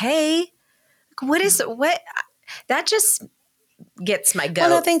okay. That just gets my goat.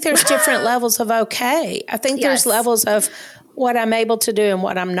 Well, I think there's different levels of okay. I think there's levels of what I'm able to do and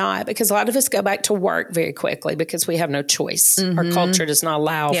what I'm not, because a lot of us go back to work very quickly because we have no choice. Our culture does not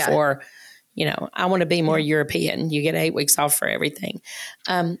allow for, I want to be more European. You get 8 weeks off for everything.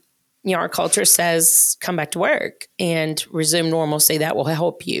 Our culture says come back to work and resume normalcy. That will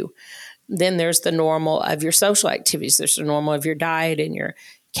help you. Then there's the normal of your social activities. There's the normal of your diet and your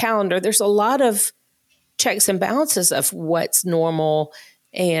calendar. There's a lot of checks and balances of what's normal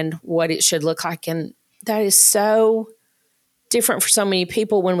and what it should look like. And that is so different for so many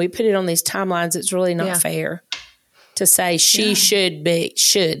people. When we put it on these timelines, it's really not fair to say she should be,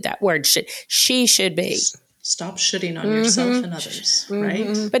 that word should, she should be. Stop shooting on yourself and others,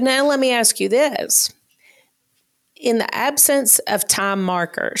 right? But now let me ask you this. In the absence of time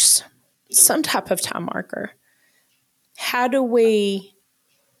markers, some type of time marker, how do we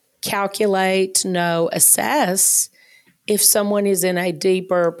calculate, assess if someone is in a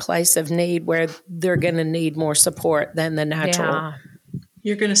deeper place of need where they're going to need more support than the natural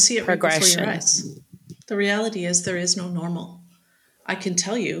You're going to see it progression. Right before your eyes. The reality is there is no normal. I can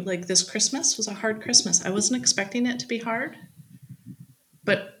tell you, like this Christmas was a hard Christmas. I wasn't expecting it to be hard.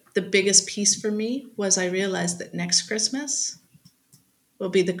 But the biggest piece for me was I realized that next Christmas will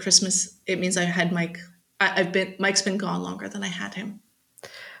be the Christmas. It means I had Mike. Mike's been gone longer than I had him.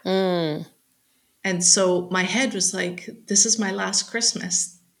 And so my head was like, this is my last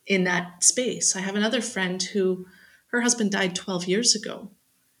Christmas in that space. I have another friend who, her husband died 12 years ago.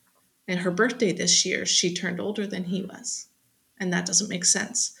 And her birthday this year, she turned older than he was. And that doesn't make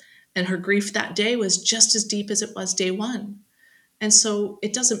sense. And her grief that day was just as deep as it was day one. And so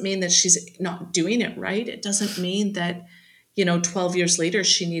it doesn't mean that she's not doing it right. It doesn't mean that, 12 years later,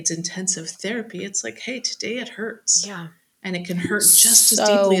 she needs intensive therapy. It's like, hey, today it hurts. Yeah. And it can hurt just as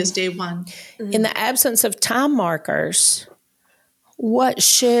deeply as day one. In the absence of time markers,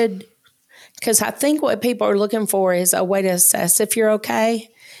 because I think what people are looking for is a way to assess if you're okay,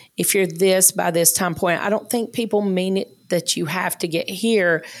 if you're this by this time point. I don't think people mean it that you have to get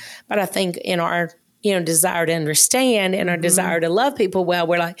here, but I think in our desire to understand and our desire to love people well,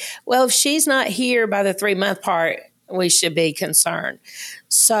 we're like, well, if she's not here by the 3-month part, we should be concerned.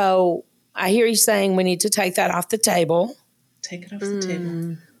 So I hear you saying we need to take that off the table. Take it off the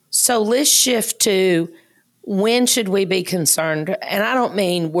table. So let's shift to, when should we be concerned? And I don't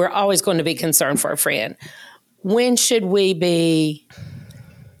mean we're always going to be concerned for a friend. When should we be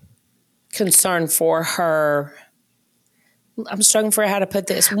concerned for her? I'm struggling for how to put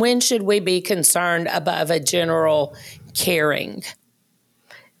this. When should we be concerned above a general caring?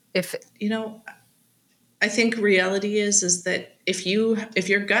 I think reality is that if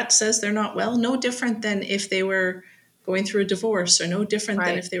your gut says they're not well, no different than if they were going through a divorce, or no different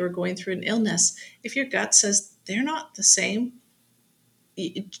than if they were going through an illness. If your gut says they're not the same,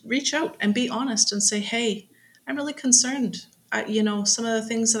 reach out and be honest and say, hey, I'm really concerned. Some of the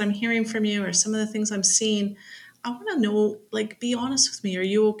things that I'm hearing from you, or some of the things I'm seeing, I want to know, be honest with me. Are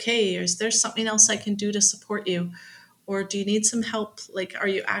you okay? Or is there something else I can do to support you? Or do you need some help? Are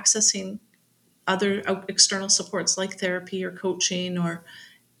you accessing other external supports like therapy or coaching, or,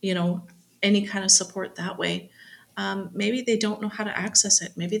 any kind of support that way? Maybe they don't know how to access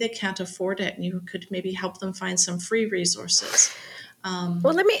it. Maybe they can't afford it, and you could maybe help them find some free resources.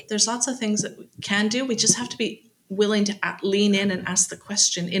 There's lots of things that we can do. We just have to be willing to lean in and ask the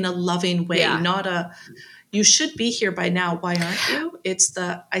question in a loving way, not a, you should be here by now, why aren't you? It's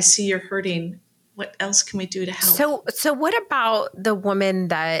I see you're hurting. What else can we do to help? So what about the woman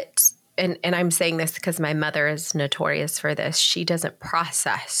that, and I'm saying this because my mother is notorious for this, she doesn't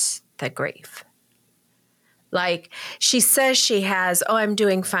process the grief. She says she has, I'm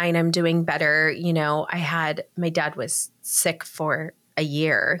doing fine, I'm doing better. My dad was sick for a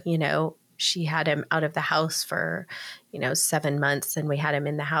year, she had him out of the house for, 7 months, and we had him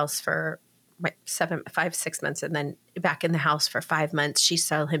in the house for 6 months, and then back in the house for 5 months. She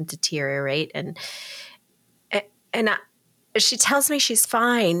saw him deteriorate, and she tells me she's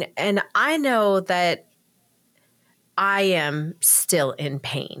fine. And I know that I am still in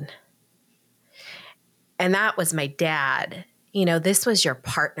pain. And that was my dad. This was your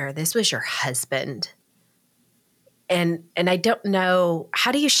partner. This was your husband. And I don't know,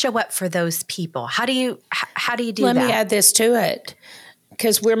 how do you show up for those people? How do you do that? Let me add this to it,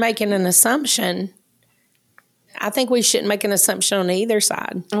 because we're making an assumption. I think we shouldn't make an assumption on either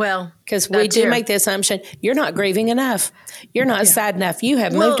side. Well, because we do make the assumption, you're not grieving enough. You're not sad enough. You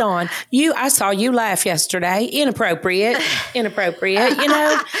have moved on. I saw you laugh yesterday. Inappropriate. Well,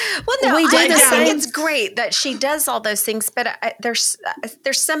 no, I think it's great that she does all those things, but there's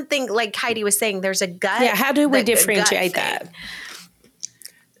something, like Heidi was saying, there's a gut. Yeah, how do we differentiate that?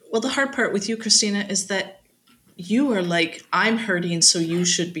 Well, the hard part with you, Christina, is that you are like, I'm hurting, so you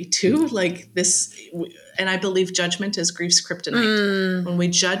should be too. And I believe judgment is grief's kryptonite. When we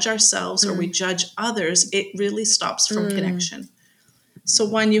judge ourselves or we judge others, it really stops from connection. So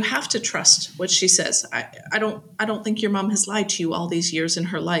one, you have to trust what she says. I don't think your mom has lied to you all these years in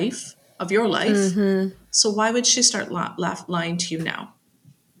her life, of your life. So why would she start lying to you now?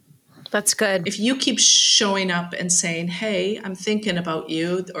 That's good. If you keep showing up and saying, hey, I'm thinking about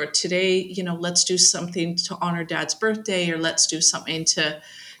you, or today, let's do something to honor Dad's birthday, or let's do something to,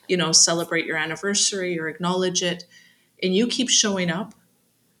 celebrate your anniversary or acknowledge it, and you keep showing up,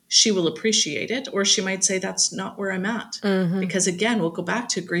 she will appreciate it, or she might say, that's not where I'm at. Because again, we'll go back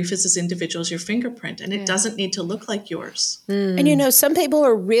to grief is as individual as your fingerprint, and it doesn't need to look like yours. And some people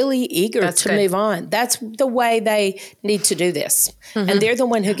are really eager to move on. That's the way they need to do this. And they're the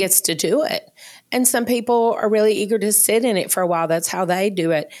one who gets to do it. And some people are really eager to sit in it for a while. That's how they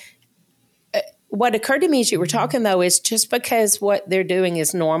do it. What occurred to me as you were talking, though, is just because what they're doing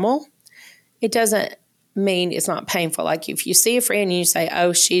is normal, it doesn't mean it's not painful. Like if you see a friend and you say,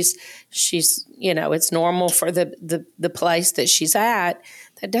 oh, she's it's normal for the place that she's at,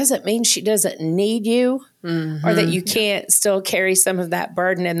 that doesn't mean she doesn't need you or that you can't still carry some of that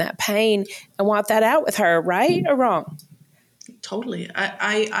burden and that pain and want that out with her, right or wrong? Totally.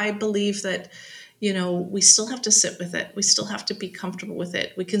 I believe that, we still have to sit with it. We still have to be comfortable with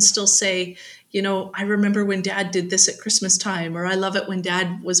it. We can still say, I remember when Dad did this at Christmas time, or I love it when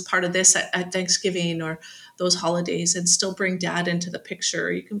Dad was part of this at Thanksgiving or those holidays, and still bring Dad into the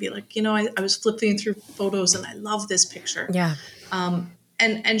picture. You can be like, I was flipping through photos and I love this picture. Yeah.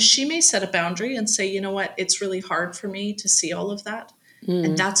 And she may set a boundary and say, you know what, it's really hard for me to see all of that.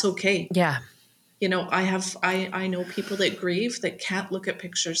 And that's okay. Yeah. I know people that grieve, that can't look at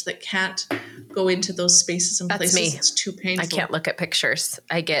pictures, that can't go into those spaces and places. Me. It's too painful. I can't look at pictures.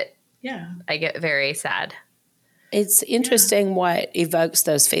 I get very sad. It's interesting what evokes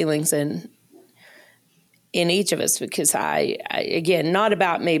those feelings in each of us, because I again, not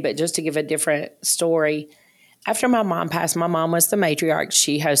about me, but just to give a different story. After my mom passed, my mom was the matriarch.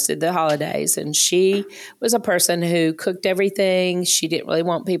 She hosted the holidays, and she was a person who cooked everything. She didn't really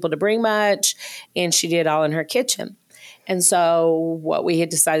want people to bring much, and she did all in her kitchen. And so what we had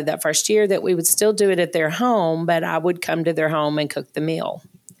decided that first year, that we would still do it at their home, but I would come to their home and cook the meal.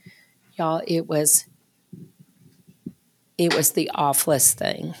 Y'all, it was the awfulest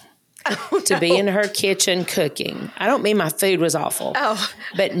thing. To be in her kitchen cooking. I don't mean my food was awful.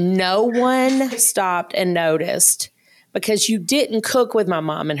 But no one stopped and noticed, because you didn't cook with my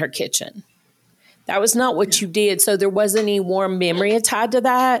mom in her kitchen. That was not what you did. So there wasn't any warm memory tied to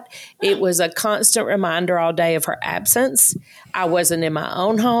that. It was a constant reminder all day of her absence. I wasn't in my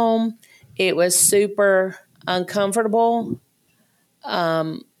own home. It was super uncomfortable.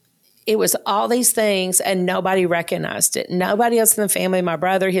 It was all these things, and nobody recognized it. Nobody else in the family, my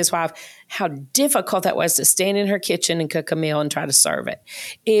brother, his wife, how difficult that was to stand in her kitchen and cook a meal and try to serve it.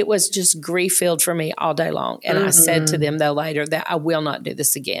 It was just grief-filled for me all day long. And I said to them, though, later, that I will not do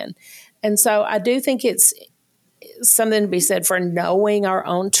this again. And so I do think it's something to be said for knowing our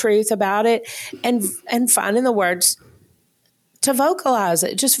own truth about it and finding the words to vocalize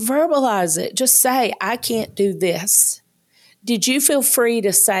it. Just verbalize it. Just say, I can't do this. Did you feel free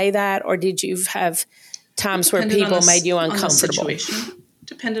to say that, or did you have times where people made you uncomfortable?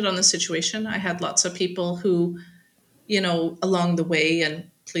 Depended on the situation. I had lots of people who, along the way,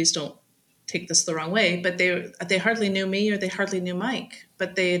 and please don't take this the wrong way, but they hardly knew me or they hardly knew Mike,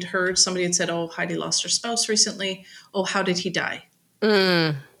 but they had heard somebody had said, oh, Heidi lost her spouse recently. Oh, how did he die?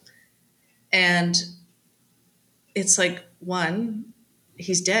 And it's like, one,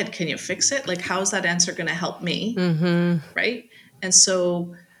 he's dead. Can you fix it? Like, how is that answer going to help me? Right. And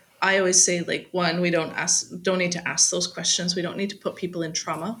so I always say, like, one, we don't need to ask those questions. We don't need to put people in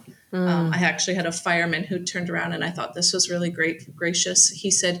trauma. I actually had a fireman who turned around, and I thought this was really gracious.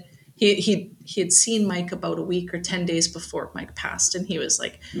 He said he had seen Mike about a week or 10 days before Mike passed. And he was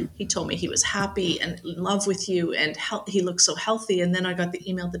like, he told me he was happy and in love with you, and he looked so healthy. And then I got the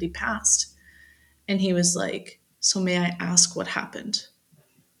email that he passed, and he was like, so may I ask what happened?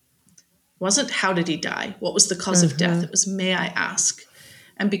 Wasn't how did he die? What was the cause of death? It was, may I ask?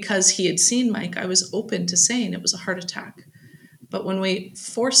 And because he had seen Mike, I was open to saying it was a heart attack. But when we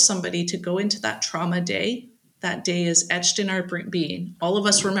force somebody to go into that trauma day, that day is etched in our being. All of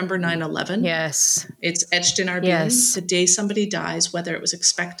us remember 9/11. Yes. It's etched in our being. The day somebody dies, whether it was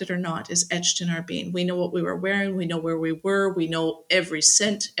expected or not, is etched in our being. We know what we were wearing. We know where we were. We know every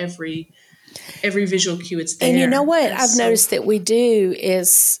scent, every visual cue. It's there. And you know what I've noticed that we do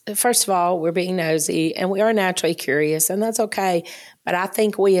is, first of all, we're being nosy and we are naturally curious, and that's okay. But I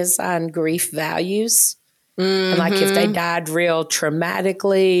think we assign grief values. And like if they died real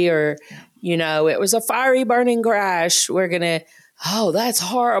traumatically, or, it was a fiery burning crash, we're going to, oh, that's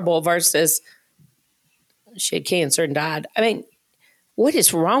horrible, versus she had cancer and died. I mean, what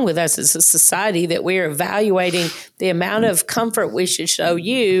is wrong with us as a society that we're evaluating the amount of comfort we should show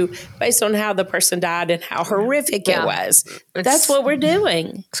you based on how the person died and how horrific it was? That's what we're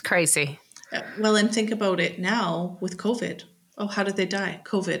doing. It's crazy. Well, and think about it now with COVID. Oh, how did they die?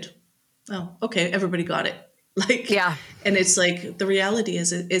 COVID. Oh, okay. Everybody got it. And it's like, the reality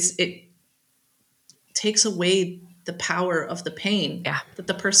is it takes away the power of the pain that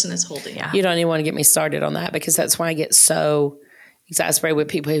the person is holding. You don't even want to get me started on that, because that's why I get so exasperated with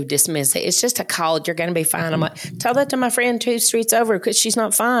people who dismiss it. It's just a cold. You're going to be fine. I'm like, tell that to my friend 2 streets over, because she's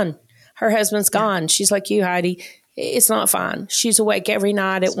not fine. Her husband's gone. She's like you, Heidi. It's not fine. She's awake every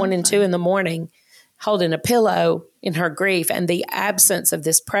night at 1 and 2 in the morning, holding a pillow in her grief, and the absence of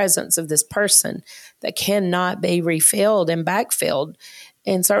this presence of this person that cannot be refilled and backfilled,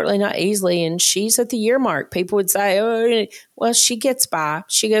 and certainly not easily. And she's at the year mark. People would say, oh, well, she gets by.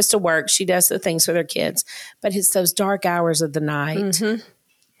 She goes to work. She does the things with her kids. But it's those dark hours of the night.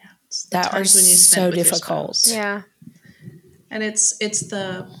 that are so difficult. Yeah. And it's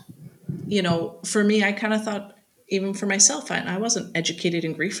the, for me, I kind of thought, even for myself, I wasn't educated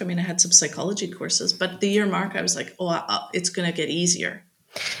in grief. I mean, I had some psychology courses, but the year mark, I was like, it's going to get easier.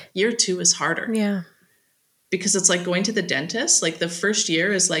 Year 2 is harder. Yeah. Because it's like going to the dentist. Like the first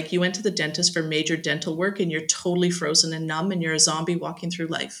year is like you went to the dentist for major dental work and you're totally frozen and numb and you're a zombie walking through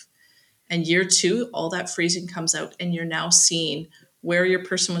life. And year 2, all that freezing comes out and you're now seeing where your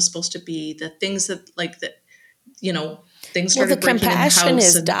person was supposed to be, the things that things started breaking in the house. The compassion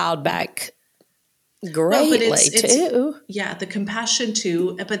is dialed back greatly too. Yeah, the compassion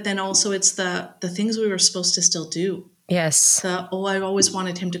too, but then also it's the things we were supposed to still do. Yes. I always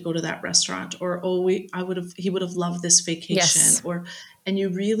wanted him to go to that restaurant, or he would have loved this vacation, yes. And you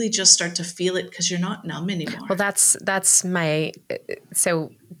really just start to feel it because you're not numb anymore. Well, that's my,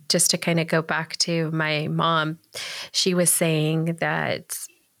 so just to kind of go back to my mom, she was saying that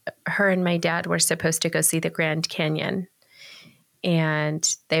her and my dad were supposed to go see the Grand Canyon. And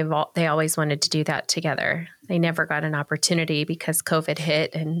they always wanted to do that together. They never got an opportunity because COVID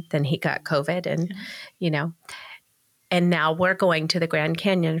hit, and then he got COVID, and and now we're going to the Grand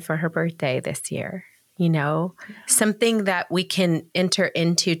Canyon for her birthday this year. Something that we can enter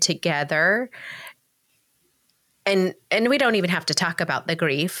into together, and we don't even have to talk about the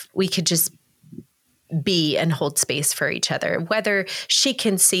grief. We could just be and hold space for each other, whether she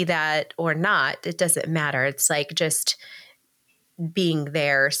can see that or not. It doesn't matter. It's like just being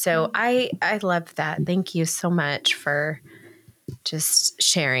there. So I love that. Thank you so much for just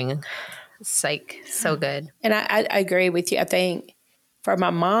sharing. It's like so good. And I agree with you. I think for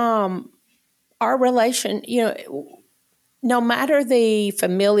my mom, our relation, no matter the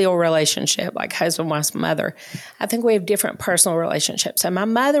familial relationship, like husband, wife, mother, I think we have different personal relationships. And my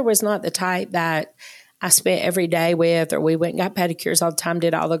mother was not the type that I spent every day with, or we went and got pedicures all the time,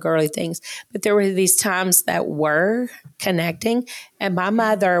 did all the girly things. But there were these times that were connecting. And my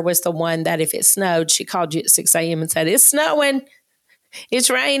mother was the one that if it snowed, she called you at 6 a.m. and said, "It's snowing. It's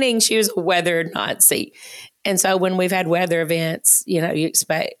raining." She was a weather Nazi. And so when we've had weather events, you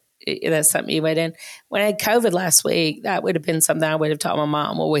expect that's something you went in. When I had COVID last week, that would have been something I would have told my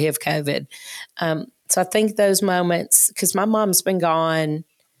mom, well, we have COVID. So I think those moments, because my mom's been gone,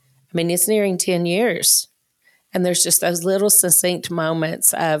 it's nearing 10 years. And there's just those little succinct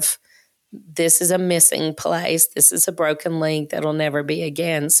moments of, this is a missing place. This is a broken link that'll never be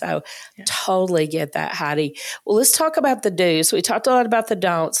again. So Totally get that, Heidi. Well, let's talk about the do's. We talked a lot about the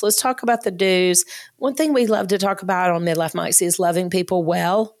don'ts. Let's talk about the do's. One thing we love to talk about on Midlife Moxie is loving people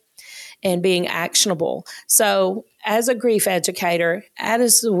well and being actionable. So as a grief educator,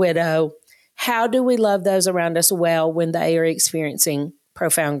 as a widow, how do we love those around us well when they are experiencing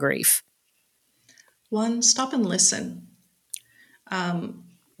profound grief? 1, stop and listen.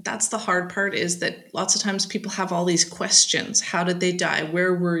 That's the hard part, is that lots of times people have all these questions. How did they die?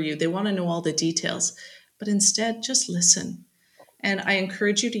 Where were you? They want to know all the details, but instead just listen. And I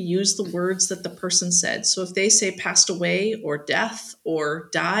encourage you to use the words that the person said. So if they say passed away or death or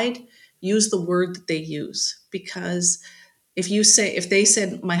died, use the word that they use. Because if they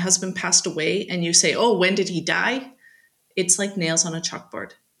said my husband passed away and you say, oh, when did he die? It's like nails on a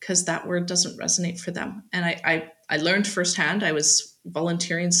chalkboard, because that word doesn't resonate for them. And I learned firsthand. I was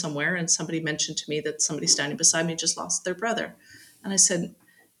volunteering somewhere and somebody mentioned to me that somebody standing beside me just lost their brother. And I said,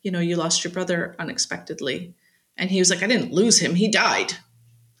 you lost your brother unexpectedly. And he was like, I didn't lose him. He died.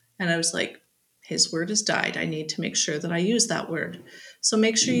 And I was like, his word has died. I need to make sure that I use that word. So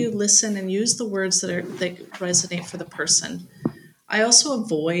make sure you listen and use the words that resonate for the person. I also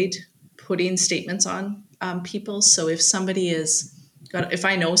avoid putting statements on people. So if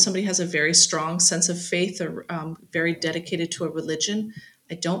I know somebody has a very strong sense of faith or very dedicated to a religion,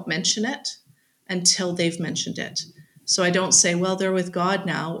 I don't mention it until they've mentioned it. So I don't say, well, they're with God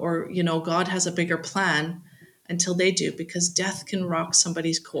now, or, God has a bigger plan, until they do, because death can rock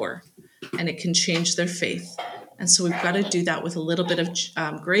somebody's core and it can change their faith. And so we've got to do that with a little bit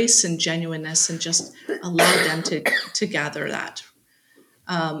of grace and genuineness, and just allow them to gather that.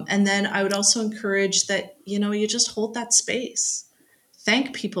 And then I would also encourage that, you just hold that space.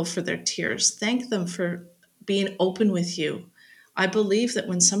 Thank people for their tears. Thank them for being open with you. I believe that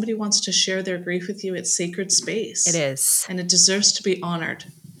when somebody wants to share their grief with you, it's sacred space. It is. And it deserves to be honored.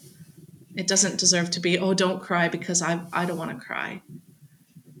 It doesn't deserve to be, oh, don't cry because I don't want to cry.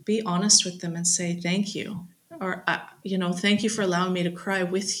 Be honest with them and say, thank you. Or, thank you for allowing me to cry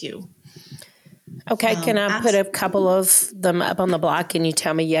with you. Okay, can I put a couple of them up on the block? Can you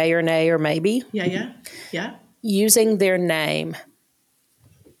tell me yay or nay or maybe? Yeah. Using their name.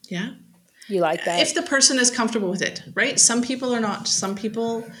 Yeah. You like that? If the person is comfortable with it, right? Some people are not. Some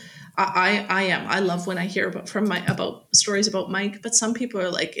people I am. I love when I hear about stories about Mike, but some people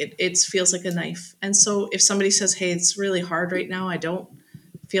are like, it feels like a knife. And so if somebody says, hey, it's really hard right now, I don't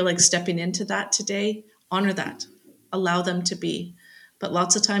feel like stepping into that today, honor that. Allow them to be. But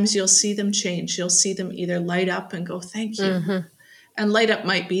lots of times you'll see them change. You'll see them either light up and go, thank you. Mm-hmm. And light up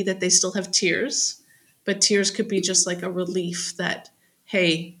might be that they still have tears, but tears could be just like a relief that,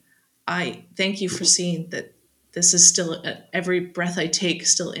 hey, I thank you for seeing that this is still, every breath I take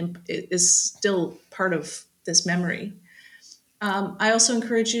is still part of this memory. I also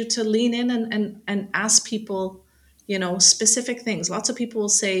encourage you to lean in and ask people, specific things. Lots of people will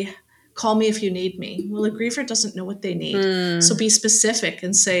say, call me if you need me. Well, a griever doesn't know what they need. So be specific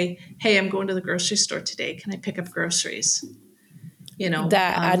and say, hey, I'm going to the grocery store today. Can I pick up groceries?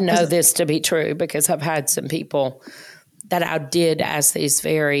 That I know this to be true because I've had some people that I did ask these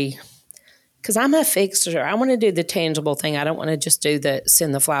because I'm a fixer. I want to do the tangible thing. I don't want to just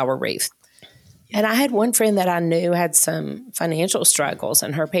send the flower wreath. And I had one friend that I knew had some financial struggles,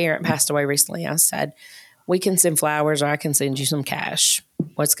 and her parent passed away recently. I said, we can send flowers or I can send you some cash.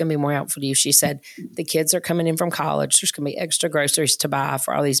 What's going to be more helpful to you? She said, the kids are coming in from college. There's going to be extra groceries to buy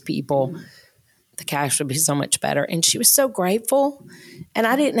for all these people. The cash would be so much better. And she was so grateful. And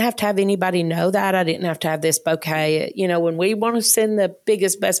I didn't have to have anybody know that. I didn't have to have this bouquet. When we want to send the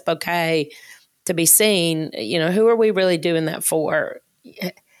biggest, best bouquet to be seen, who are we really doing that for?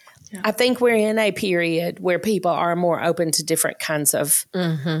 Yeah. I think we're in a period where people are more open to different kinds of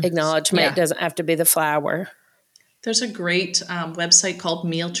acknowledgement. Yeah. It doesn't have to be the flower. There's a great website called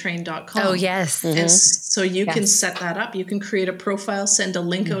mealtrain.com. Oh, yes. Mm-hmm. And so you can set that up. You can create a profile, send a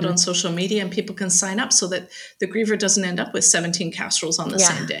link out on social media, and people can sign up so that the griever doesn't end up with 17 casseroles on the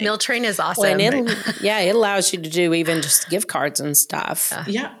same day. Meal Train is awesome. Well, it allows you to do even just gift cards and stuff.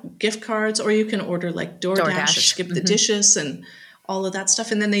 Yeah, gift cards, or you can order like DoorDash. Or skip the dishes and all of that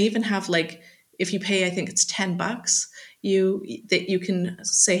stuff. And then they even have if you pay, I think it's $10, you can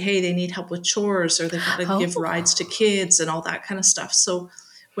say, hey, they need help with chores, or they've got to give rides to kids and all that kind of stuff. So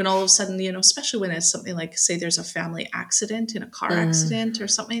when all of a sudden, especially when it's something like, say there's a family accident in a car accident or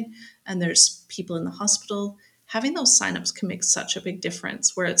something, and there's people in the hospital, having those signups can make such a big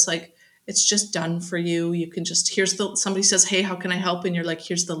difference, where it's like, it's just done for you. You can just, somebody says, hey, how can I help? And you're like,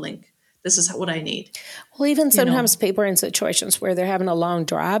 here's the link. This is what I need. Well, even sometimes people are in situations where they're having a long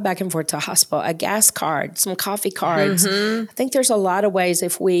drive back and forth to a hospital, a gas card, some coffee cards. I think there's a lot of ways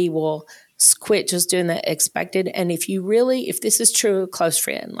if we will quit just doing the expected. And if this is true, a close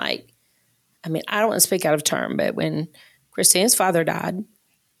friend, I don't want to speak out of turn, but when Christine's father died,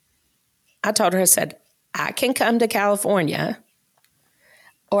 I told her, I said, I can come to California,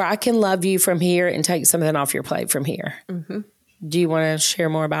 or I can love you from here and take something off your plate from here. Mm-hmm. Do you want to share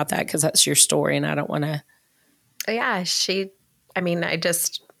more about that? Because that's your story, and I don't want to. Yeah,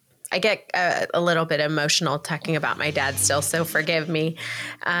 I get a little bit emotional talking about my dad still, so forgive me.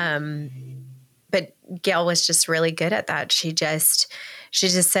 But Gail was just really good at that. She just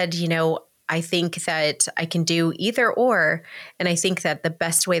said, I think that I can do either or, and I think that the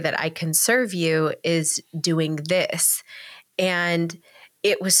best way that I can serve you is doing this. And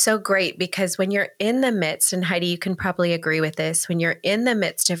it was so great because when you're in the midst, and Heidi, you can probably agree with this, when you're in the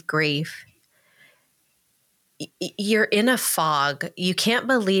midst of grief, you're in a fog. You can't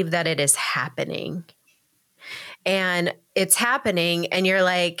believe that it is happening. And it's happening, and you're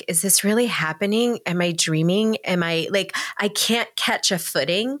like, is this really happening? Am I dreaming? Am I I can't catch a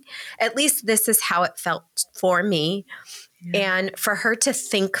footing? At least this is how it felt for me. Yeah. And for her to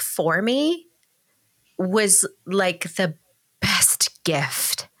think for me was like the best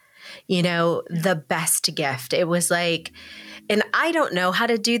gift, the best gift. It was like, and I don't know how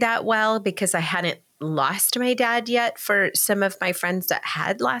to do that well because I hadn't lost my dad yet for some of my friends that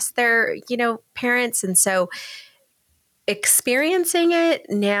had lost their, parents. And so experiencing it,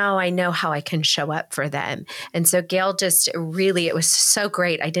 now I know how I can show up for them. And so Gail just really, it was so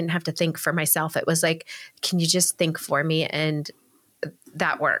great. I didn't have to think for myself. It was like, can you just think for me? And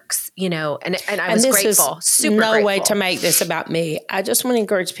that works, and I was grateful, super no grateful. Way to make this about me. I just want to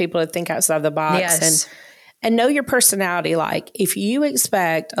encourage people to think outside the box and know your personality. Like, if you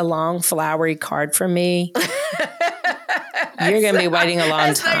expect a long flowery card from me, you're going to be waiting a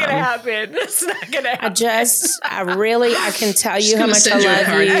long time. It's not going to happen. It's not going to happen. I can tell you how much I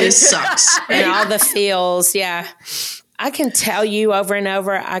love you. This sucks. And all the feels. Yeah. I can tell you over and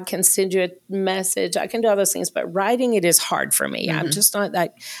over. I can send you a message. I can do all those things, but writing it is hard for me. I'm just not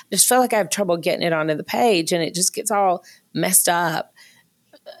that. I just feel like I have trouble getting it onto the page, and it just gets all messed up.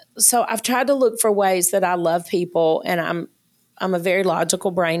 So I've tried to look for ways that I love people, and I'm a very logical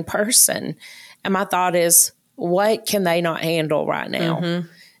brain person, and my thought is, what can they not handle right now?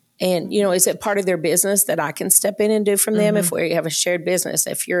 And, is it part of their business that I can step in and do from them if we have a shared business?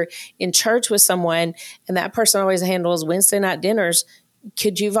 If you're in church with someone and that person always handles Wednesday night dinners,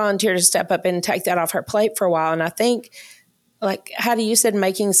 could you volunteer to step up and take that off her plate for a while? And I think, like Heidi, you said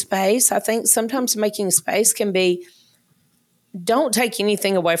making space. I think sometimes making space can be, don't take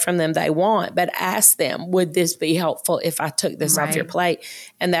anything away from them they want, but ask them, would this be helpful if I took this off your plate?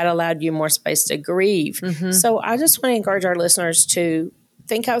 And that allowed you more space to grieve. So I just want to encourage our listeners to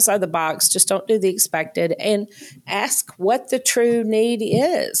think outside the box. Just don't do the expected and ask what the true need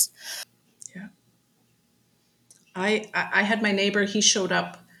is. Yeah. I had my neighbor, he showed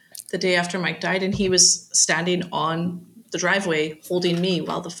up the day after Mike died, and he was standing on the driveway holding me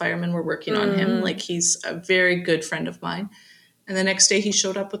while the firemen were working on him. Like, he's a very good friend of mine. And the next day he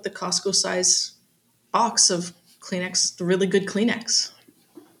showed up with the Costco size box of Kleenex, the really good Kleenex.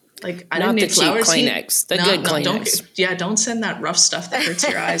 Like, I didn't need flowers. Not the cheap Kleenex, the good Kleenex. Don't send that rough stuff that hurts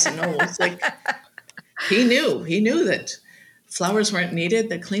your eyes and nose. Like, he knew that flowers weren't needed.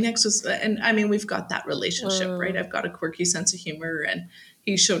 The Kleenex was, and I mean, we've got that relationship, right? I've got a quirky sense of humor, and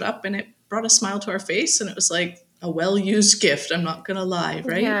he showed up and it brought a smile to our face, and it was like a well-used gift. I'm not going to lie,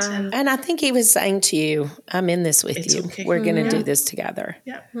 right? Yeah. And I think he was saying to you, I'm in this with you. Okay. We're going to do this together.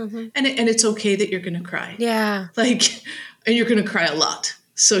 Yeah. And it's okay that you're going to cry. Yeah. Like, and you're going to cry a lot.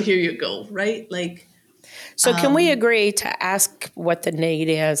 So here you go, right? Like, so can we agree to ask what the need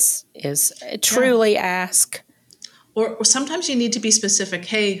is truly ask? Or sometimes you need to be specific.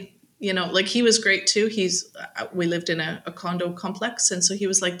 Hey, like, he was great too. We lived in a condo complex. And so he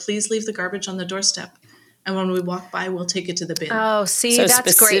was like, please leave the garbage on the doorstep. And when we walk by, we'll take it to the bin. Oh, see, so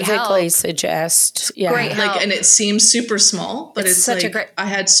that's great help. Specifically suggest, great help. Like, and it seems super small, but it's such like, I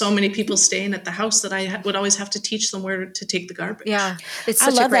had so many people staying at the house that I would always have to teach them where to take the garbage. Yeah, it's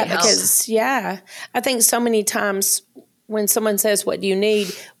such a great help. Because, I think so many times when someone says, what do you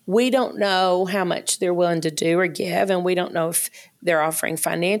need? We don't know how much they're willing to do or give, and we don't know if they're offering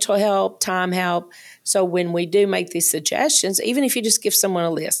financial help, time help. So when we do make these suggestions, even if you just give someone a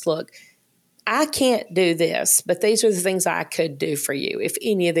list, look, I can't do this, but these are the things I could do for you if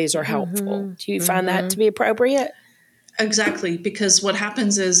any of these are helpful. Do you find that to be appropriate? Exactly. Because what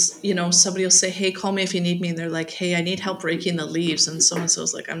happens is, somebody will say, hey, call me if you need me. And they're like, hey, I need help raking the leaves. And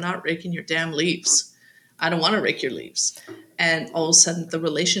so-and-so's like, I'm not raking your damn leaves. I don't want to rake your leaves. And all of a sudden the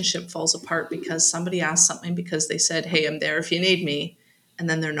relationship falls apart because somebody asked something because they said, hey, I'm there if you need me. And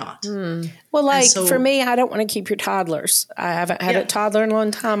then they're not. Well, for me, I don't want to keep your toddlers. I haven't had a toddler in a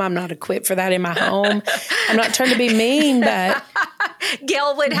long time. I'm not equipped for that in my home. I'm not trying to be mean, but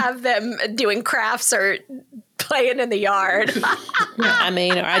Gail would have them doing crafts or playing in the yard. I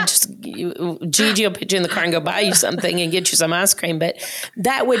mean, Gigi will put you in the car and go buy you something and get you some ice cream. But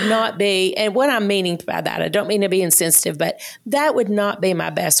that would not be, and what I'm meaning by that, I don't mean to be insensitive, but that would not be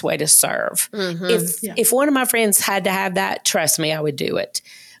my best way to serve. If one of my friends had to have that, trust me, I would do it.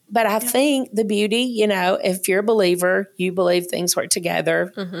 But I think the beauty, if you're a believer, you believe things work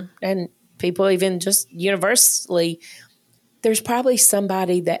together, and people even just universally, there's probably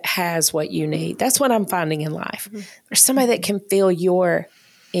somebody that has what you need. That's what I'm finding in life. There's somebody that can fill your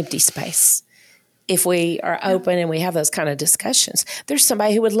empty space. If we are open and we have those kind of discussions, there's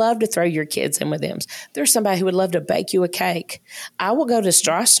somebody who would love to throw your kids in with them. There's somebody who would love to bake you a cake. I will go to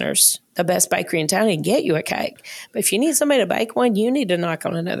Strassner's, the best bakery in town, and get you a cake. But if you need somebody to bake one, you need to knock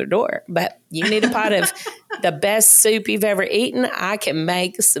on another door. But you need a pot of the best soup you've ever eaten. I can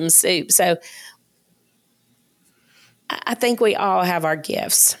make some soup. So I think we all have our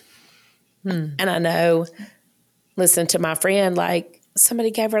gifts. And I know, listen to my friend, like somebody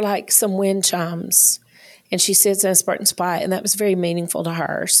gave her like some wind chimes and she sits in a Spartan spot, and that was very meaningful to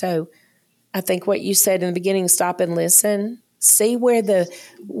her. So I think what you said in the beginning, stop and listen, see where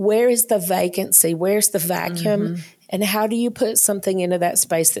is the vacancy, where's the vacuum, and how do you put something into that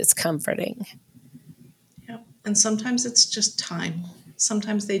space that's comforting? Yeah. And sometimes it's just time.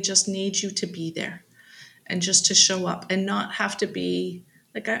 Sometimes they just need you to be there. And just to show up and not have to be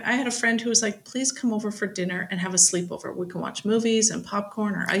like, I had a friend who was like, please come over for dinner and have a sleepover. We can watch movies and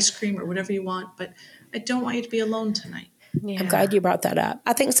popcorn or ice cream or whatever you want, but I don't want you to be alone tonight. Yeah. I'm glad you brought that up.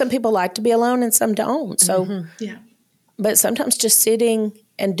 I think some people like to be alone and some don't. So, but sometimes just sitting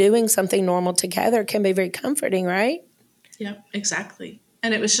and doing something normal together can be very comforting, right? Yeah, exactly.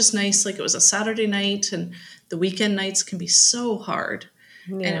 And it was just nice. Like, it was a Saturday night, and the weekend nights can be so hard.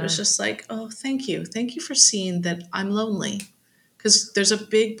 Yeah. And it was just like, oh, thank you. Thank you for seeing that I'm lonely. Because there's a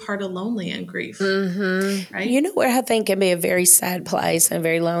big part of lonely and grief. Right? You know where I think can be a very sad place and a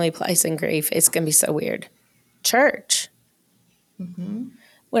very lonely place in grief? It's going to be so weird. Church.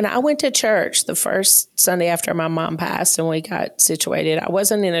 When I went to church the first Sunday after my mom passed and we got situated, I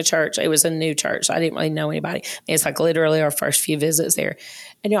wasn't in a church. It was a new church. I didn't really know anybody. It's like literally our first few visits there.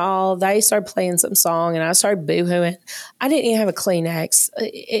 And y'all, they started playing some song and I started boo-hooing. I didn't even have a Kleenex.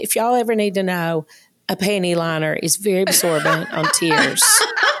 If y'all ever need to know, a panty liner is very absorbent on tears.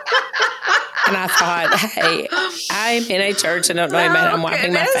 And I thought, hey, I'm in a church and don't know anybody. I'm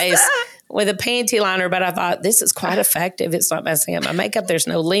wiping my face with a panty liner, but I thought this is quite effective. It's not messing up my makeup. There's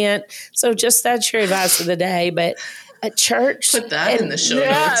no lint. So just that's your advice of the day. But at church. Put that in the show notes.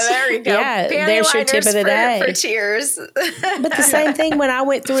 Yeah, there you go. Yeah, there's your tip of the day. For tears. But the same thing when I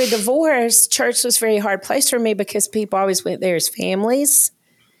went through a divorce, church was a very hard place for me because people always went there as families.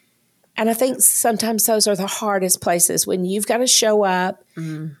 And I think sometimes those are the hardest places when you've got to show up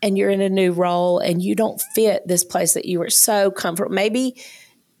and you're in a new role and you don't fit this place that you were so comfortable. Maybe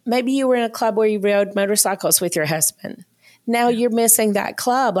you were in a club where you rode motorcycles with your husband. Now you're missing that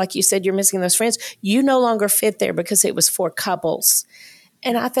club. Like you said, you're missing those friends. You no longer fit there because it was for couples.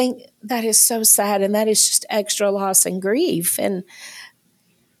 And I think that is so sad. And that is just extra loss and grief. And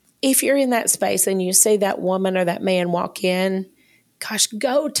if you're in that space and you see that woman or that man walk in, gosh,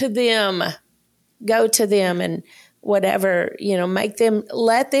 go to them and whatever,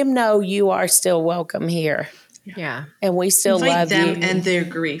 let them know you are still welcome here. Yeah. And we still invite love them you. and their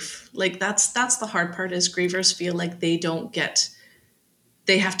grief. Like that's the hard part is grievers feel like they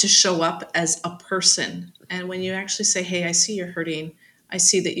have to show up as a person. And when you actually say, hey, I see you're hurting. I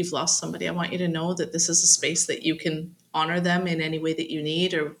see that you've lost somebody. I want you to know that this is a space that you can honor them in any way that you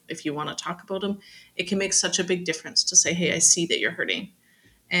need, or if you want to talk about them, it can make such a big difference to say, hey, I see that you're hurting,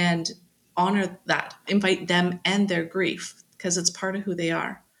 and honor that, invite them and their grief because it's part of who they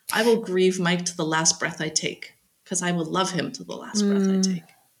are. I will grieve Mike to the last breath I take because I will love him to the last breath I take.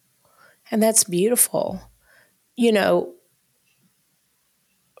 And that's beautiful.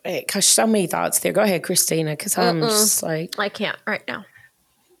 Gosh, so many thoughts there. Go ahead, Christina, because I'm just like... I can't right now.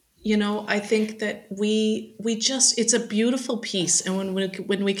 I think that we just, it's a beautiful piece. And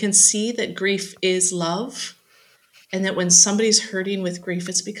when we can see that grief is love, and that when somebody's hurting with grief,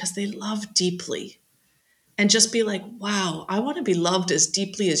 it's because they love deeply. And just be like, wow, I want to be loved as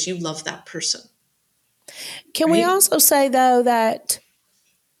deeply as you love that person. Can we also say, though, that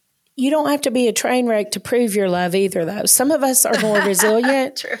you don't have to be a train wreck to prove your love either, though. Some of us are more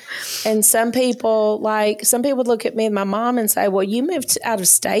resilient. True. And some people look at me and my mom and say, well, you moved out of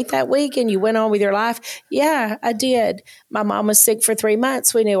state that week and you went on with your life. Yeah, I did. My mom was sick for 3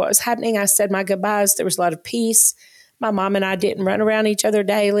 months. We knew what was happening. I said my goodbyes. There was a lot of peace. My mom and I didn't run around each other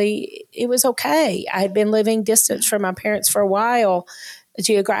daily. It was okay. I had been living distance from my parents for a while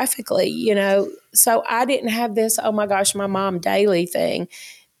geographically, So I didn't have this, oh my gosh, my mom daily thing.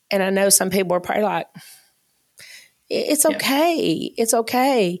 And I know some people are probably like, it's okay. It's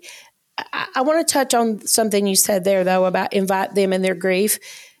okay. I want to touch on something you said there, though, about invite them in their grief.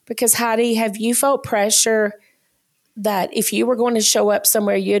 Because, Heidi, have you felt pressure that if you were going to show up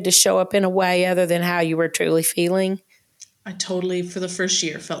somewhere, you had to show up in a way other than how you were truly feeling? I totally, for the first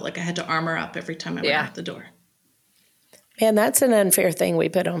year, felt like I had to armor up every time I went out the door. Man, that's an unfair thing we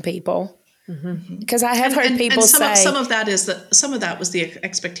put on people. Because I have heard people say some of that was the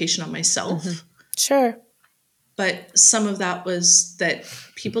expectation on myself. Sure. But some of that was that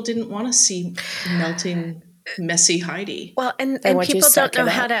people didn't want to see melting, messy Heidi. Well, and people don't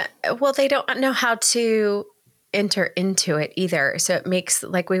know they don't know how to enter into it either. So it makes,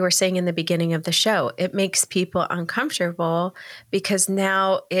 like we were saying in the beginning of the show, it makes people uncomfortable because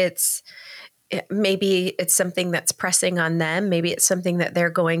now maybe it's something that's pressing on them. Maybe it's something that they're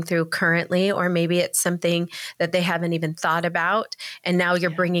going through currently, or maybe it's something that they haven't even thought about. And now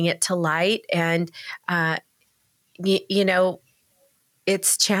you're bringing it to light. And,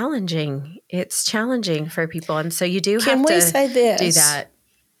 it's challenging. It's challenging for people. And so you do have to do that.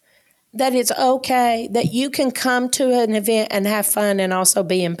 That it's okay, that you can come to an event and have fun and also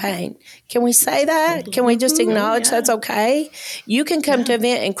be in pain. Can we say that? Can we just acknowledge that's okay? You can come to an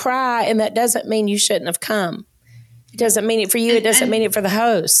event and cry, and that doesn't mean you shouldn't have come. It doesn't mean it for you. It doesn't mean it for the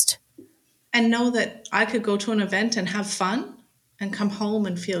host. And know that I could go to an event and have fun and come home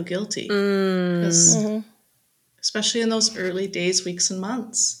and feel guilty. Especially in those early days, weeks, and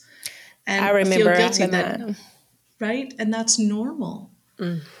months. And I remember feel guilty that, right? And that's normal.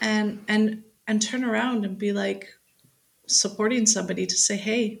 And turn around and be like supporting somebody to say,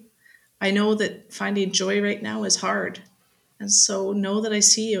 hey, I know that finding joy right now is hard. And so know that I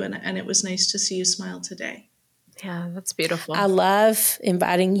see you. And it was nice to see you smile today. Yeah, that's beautiful. I love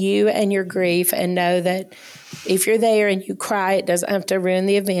inviting you and your grief, and know that if you're there and you cry, it doesn't have to ruin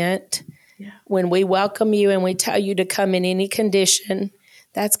the event. Yeah. When we welcome you and we tell you to come in any condition,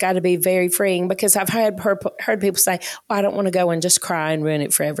 That's got to be very freeing, because I've heard people say, well, I don't want to go and just cry and ruin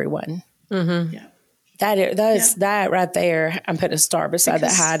it for everyone. Mm-hmm. Yeah. That right there, I'm putting a star beside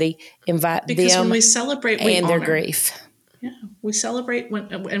that, Heidi. Invite them, when we celebrate, we and honor their grief. Yeah, we celebrate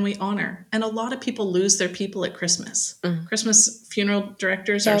and we honor. And a lot of people lose their people at Christmas. Christmas funeral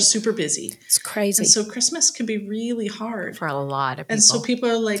directors are super busy. It's crazy. And so Christmas can be really hard for a lot of people. And so people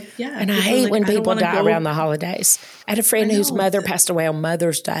are like, yeah. And I hate when people die around the holidays. I had a friend whose mother passed away on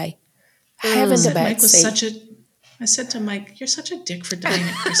Mother's Day. I said to Mike, you're such a dick for dying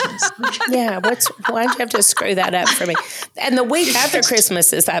at Christmas. Yeah, why'd you have to screw that up for me? And the week after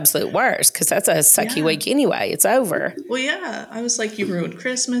Christmas is the absolute worst, because that's a sucky week anyway. It's over. Well, yeah. I was like, you ruined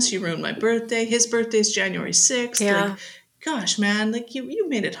Christmas. You ruined my birthday. His birthday's January 6th. Yeah. Like, gosh, man, like you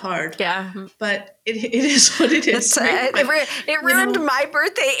made it hard. Yeah. But it is what it is. Right? It ruined my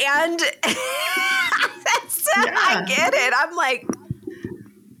birthday, and I get it. I'm like,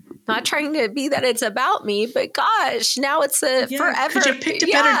 not trying to be that it's about me, but gosh, now it's forever. Could you picked a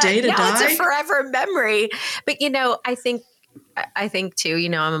better day to die? Now it's a forever memory. But I think too,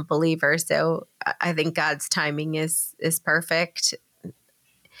 I'm a believer, so I think God's timing is perfect.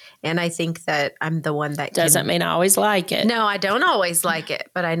 And I think that I'm the one that doesn't mean I always like it. No, I don't always like it,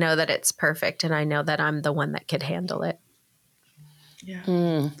 but I know that it's perfect, and I know that I'm the one that could handle it. Yeah.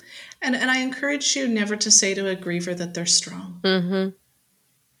 And I encourage you never to say to a griever that they're strong. Mm-hmm.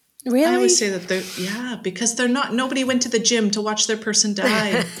 Really? I always say that because they're not, nobody went to the gym to watch their person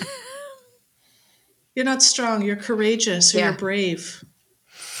die. You're not strong. You're courageous, or you're brave.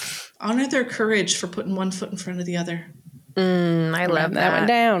 Honor their courage for putting one foot in front of the other. I love that one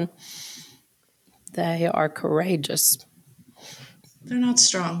down. They are courageous. They're not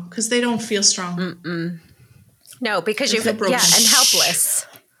strong because they don't feel strong. Mm-mm. No, because and helpless.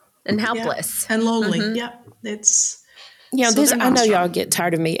 And helpless. Yeah. And lonely. Mm-hmm. Yeah. It's... I know y'all get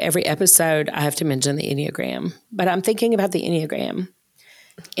tired of me every episode. I have to mention the Enneagram, but I'm thinking about the Enneagram,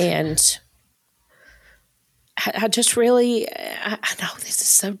 and I just really, I know this is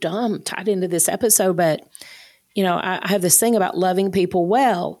so dumb tied into this episode, but I have this thing about loving people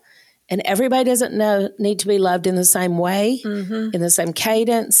well, and everybody doesn't need to be loved in the same way, in the same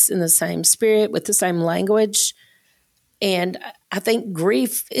cadence, in the same spirit, with the same language. And I think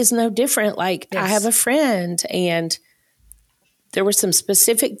grief is no different. Like, I have a friend, and there were some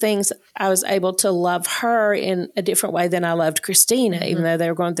specific things I was able to love her in a different way than I loved Christina, even though they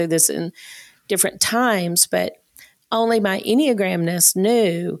were going through this in different times. But only my Enneagramness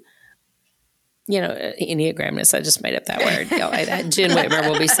knew, Enneagramness, I just made up that word. Y'all, Jen Whitmer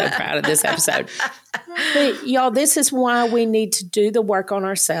will be so proud of this episode. But y'all, this is why we need to do the work on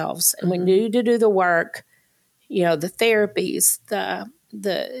ourselves. And we need to do the work, the therapies,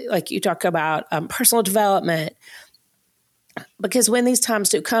 the like you talk about, personal development. Because when these times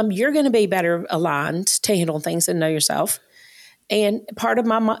do come, you're going to be better aligned to handle things and know yourself. And part of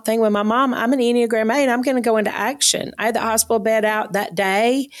my thing with my mom, I'm an Enneagram 8. I'm going to go into action. I had the hospital bed out that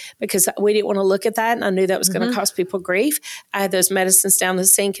day because we didn't want to look at that, and I knew that was going to cause people grief. I had those medicines down the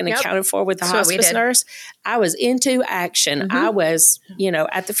sink and accounted for with the hospice nurse. I was into action. I was,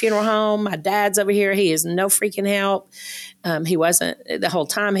 at the funeral home. My dad's over here. He is no freaking help. He wasn't the whole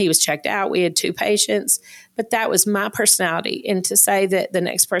time. He was checked out. We had 2 patients. But that was my personality. And to say that the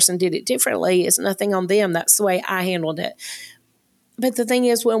next person did it differently is nothing on them. That's the way I handled it. But the thing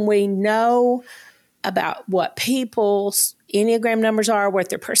is, when we know about what people's Enneagram numbers are, what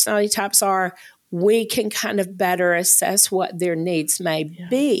their personality types are, we can kind of better assess what their needs may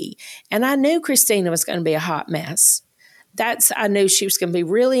be. And I knew Christina was going to be a hot mess. I knew she was going to be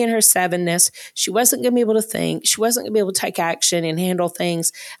really in her 7-ness. She wasn't going to be able to think. She wasn't going to be able to take action and handle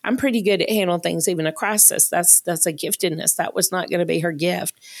things. I'm pretty good at handling things, even a crisis. That's a giftedness. That was not going to be her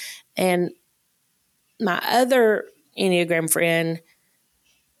gift. And my other Enneagram friend,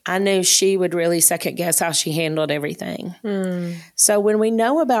 I knew she would really second guess how she handled everything. So when we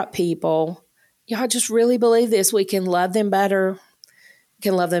know about people, y'all just really believe this. We can love them better. We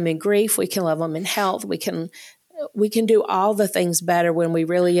can love them in grief. We can love them in health. We can do all the things better when we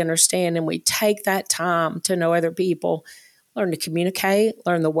really understand and we take that time to know other people, learn to communicate,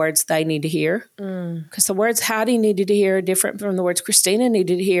 learn the words they need to hear. Because the words Heidi needed to hear are different from the words Christina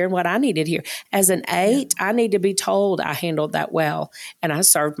needed to hear and what I needed to hear. As an 8, I need to be told I handled that well and I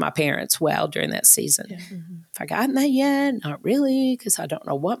served my parents well during that season. Have I gotten that yet? Not really, because I don't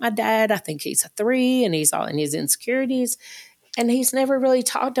know what my dad, I think he's a 3 and he's all in his insecurities. And he's never really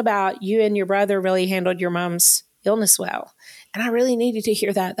talked about you and your brother really handled your mom's illness well. And I really needed to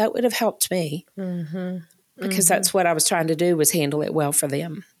hear that. That would have helped me. Because that's what I was trying to do, was handle it well for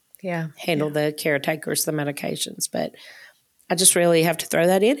them. Handle the caretakers, the medications. But I just really have to throw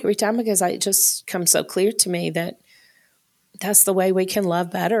that in every time because it just comes so clear to me that that's the way we can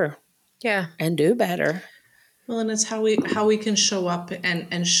love better. Yeah. And do better. Well, and it's how we can show up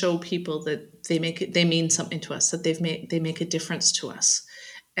and show people that they mean something to us, that they make a difference to us.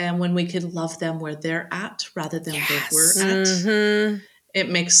 And when we can love them where they're at rather than where we're at, it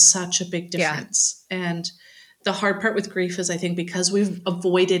makes such a big difference. Yeah. And the hard part with grief is, I think, because we've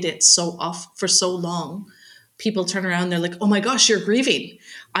avoided it for so long, people turn around, they're like, oh my gosh, you're grieving.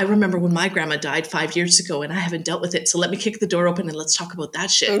 I remember when my grandma died 5 years ago and I haven't dealt with it. So let me kick the door open and let's talk about that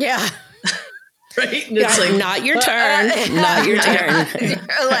shit. Yeah. Right? And it's like, not your turn. Not your turn.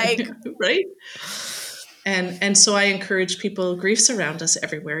 Like, right? And so I encourage people, grief's around us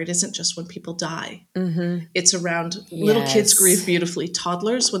everywhere. It isn't just when people die. Mm-hmm. It's around little kids grieve beautifully.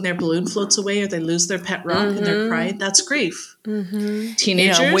 Toddlers, when their balloon floats away or they lose their pet rock and they're crying, that's grief. Mm-hmm.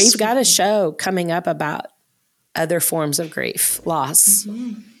 Teenagers. We've got a show coming up about other forms of grief, loss,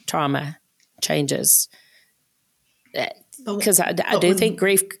 trauma, changes. Because I do think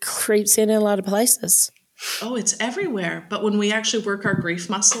grief creeps in a lot of places. Oh, it's everywhere. But when we actually work our grief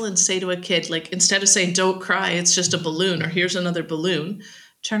muscle and say to a kid, like, instead of saying, don't cry, it's just a balloon, or here's another balloon,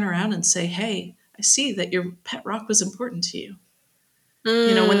 turn around and say, hey, I see that your pet rock was important to you.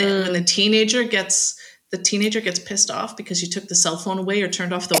 You know, when the teenager gets pissed off because you took the cell phone away or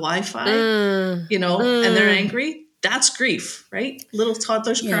turned off the Wi-Fi, you know, and they're angry, that's grief, right? Little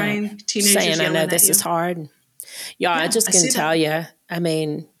toddlers crying, teenagers saying, yelling I know at this you. is hard. Yeah, I just can tell you, I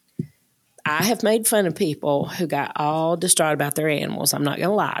mean, I have made fun of people who got all distraught about their animals. I'm not going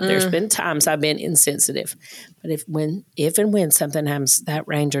to lie. There's been times I've been insensitive. But if and when something happens, that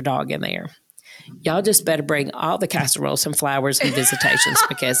ranger dog in there, y'all just better bring all the casseroles and flowers and visitations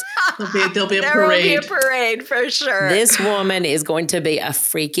because there'll be a there parade. There will be a parade for sure. This woman is going to be a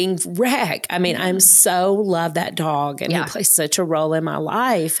freaking wreck. I mean, I'm so love that dog, and he plays such a role in my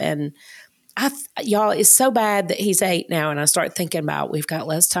life. And y'all, it's so bad that he's 8 now, and I start thinking about we've got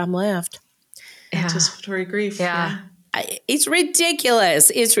less time left. Anticipatory grief. Yeah. It's ridiculous.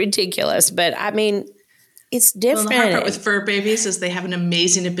 It's ridiculous. But I mean, it's different. Well, the hard part with fur babies is they have an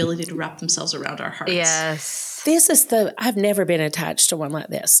amazing ability to wrap themselves around our hearts. Yes. I've never been attached to one like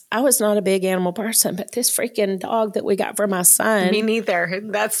this. I was not a big animal person, but this freaking dog that we got for my son. Me neither.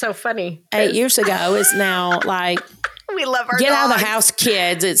 That's so funny. 8 years ago is now like, we love our get dogs. out of the house,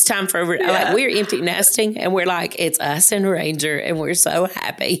 kids. It's time for like we're empty nesting, and we're like, it's us and Ranger, and we're so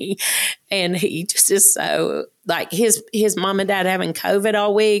happy. And he just is so like his mom and dad having COVID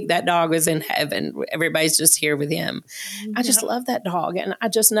all week. That dog was in heaven. Everybody's just here with him. I just love that dog, and I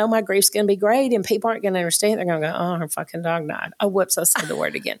just know my grief's going to be great, and people aren't going to understand. They're going to go, "Oh, her fucking dog died." Oh, whoops! I said the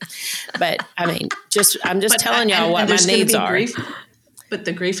word again. But I mean, I'm just telling y'all what my needs are. Grief. But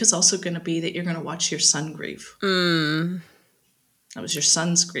the grief is also going to be that you're going to watch your son grieve. That was your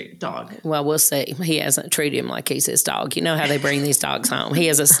son's dog. Well, we'll see. He hasn't treated him like he's his dog. You know how they bring these dogs home. He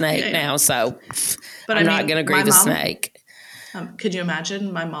has a snake now, so but I'm not going to grieve a snake. Could you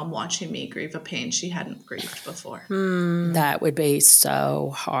imagine my mom watching me grieve a pain she hadn't grieved before? That would be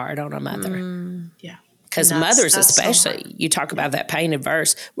so hard on a mother. Yeah. Because mothers especially, so you talk about that pain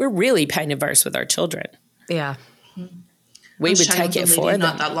averse. We're really pain averse with our children. Yeah. We would take it for them.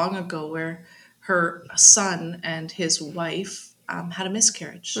 Not that long ago where her son and his wife had a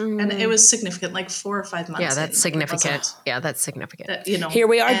miscarriage. And it was significant, like 4 or 5 months. Yeah, that's significant. That's significant. Here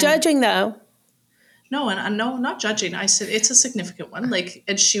we are judging though. No, and no, not judging. I said, it's a significant one. Like,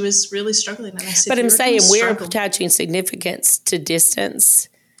 and she was really struggling. And I said, but I'm saying we're attaching significance to distance.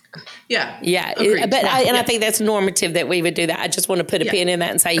 Yeah. Yeah. I think that's normative that we would do that. I just want to put a pin in that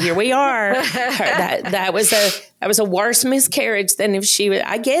and say, here we are. That was a worse miscarriage than if she was.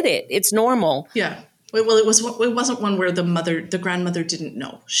 I get it. It's normal. Yeah. Well, it wasn't one where the grandmother didn't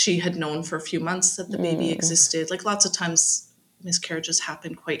know. She had known for a few months that the baby existed. Like lots of times miscarriages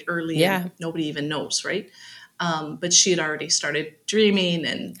happen quite early and nobody even knows. Right. But she had already started dreaming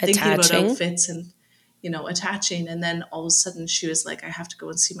and thinking about outfits and, attaching. And then all of a sudden she was like, I have to go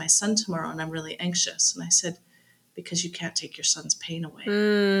and see my son tomorrow and I'm really anxious. And I said, because you can't take your son's pain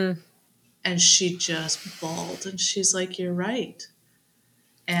away. And she just bawled and she's like, you're right.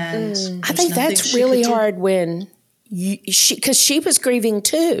 And I think that's really hard when because she was grieving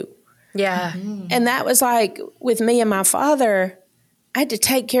too. Yeah. And that was like with me and my father, I had to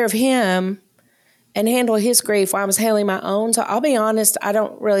take care of him and handle his grief while I was handling my own. So I'll be honest, I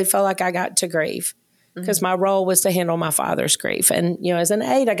don't really feel like I got to grieve because my role was to handle my father's grief. And, as an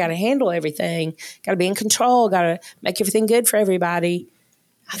aide, I got to handle everything, got to be in control, got to make everything good for everybody.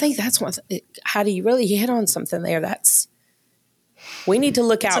 I think that's how do you really hit on something there? We need to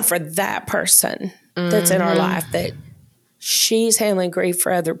look out for that person that's in our life that she's handling grief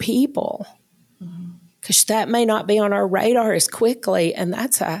for other people. Because that may not be on our radar as quickly. And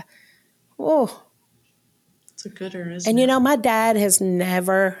that's it's a gooder, isn't and it? you know, my dad has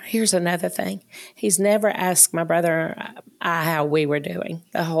never, here's another thing. He's never asked my brother how we were doing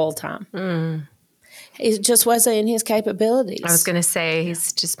the whole time. It just wasn't in his capabilities. I was going to say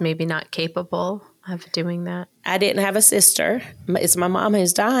he's just maybe not capable of doing that. I didn't have a sister. It's my mom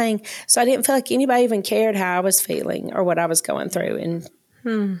who's dying. So I didn't feel like anybody even cared how I was feeling or what I was going through.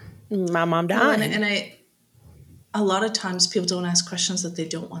 And my mom died. And a lot of times people don't ask questions that they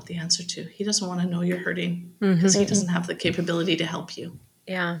don't want the answer to. He doesn't want to know you're hurting because he doesn't have the capability to help you.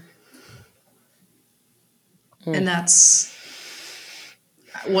 Yeah. And that's,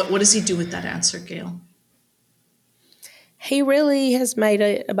 what does he do with that answer, Gail? He really has made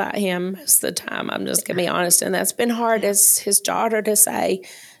it about him most of the time. I'm just going to be honest. And that's been hard as his daughter to say,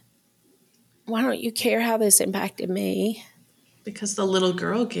 why don't you care how this impacted me? Because the little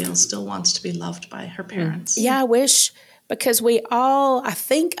girl, Gail, still wants to be loved by her parents. Yeah, I wish, because we all, I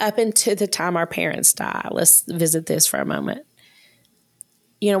think up until the time our parents die, let's visit this for a moment.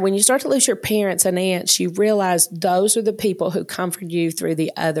 You know, when you start to lose your parents and aunts, you realize those are the people who comfort you through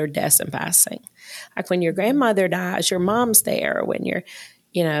the other deaths and passing. Like when your grandmother dies, your mom's there. When your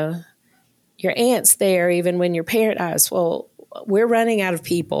aunt's there, even when your parent dies. Well, we're running out of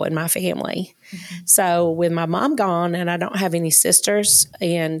people in my family. So with my mom gone and I don't have any sisters,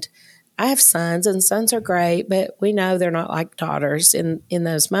 and I have sons, and sons are great, but we know they're not like daughters in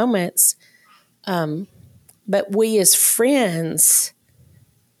those moments. But we as friends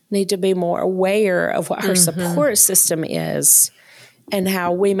need to be more aware of what her support system is and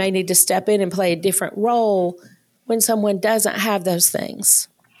how we may need to step in and play a different role when someone doesn't have those things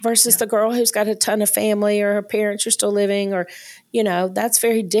versus the girl who's got a ton of family or her parents are still living, or, you know, that's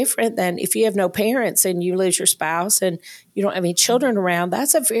very different than if you have no parents and you lose your spouse and you don't have any children around.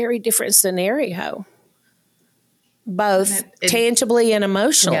 That's a very different scenario, both tangibly and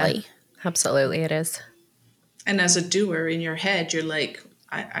emotionally. Yeah, absolutely it is. And as a doer in your head, you're like,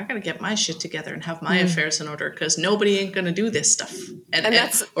 I got to get my shit together and have my affairs in order because nobody ain't going to do this stuff.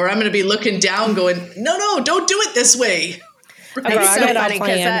 Or I'm going to be looking down going, no, don't do it this way. Right? It's so funny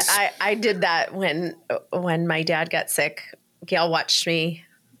because I did that when my dad got sick. Gail watched me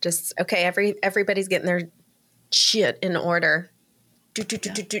just, okay, everybody's getting their shit in order.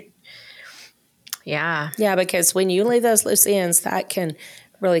 Yeah. Yeah, because when you leave those loose ends, that can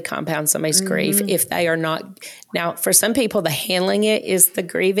really compound somebody's grief if they are not. Now, for some people, the handling it is the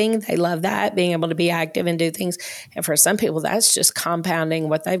grieving. They love that, being able to be active and do things. And for some people, that's just compounding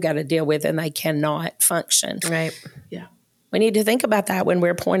what they've got to deal with and they cannot function. Right. Yeah. We need to think about that when we're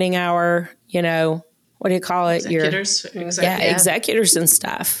appointing our, what do you call it? Executors. Executors and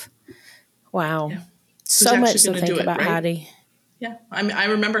stuff. Wow. Yeah. So much to think about, right? Heidi. Yeah. I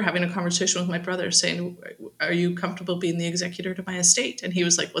remember having a conversation with my brother saying, are you comfortable being the executor to my estate? And he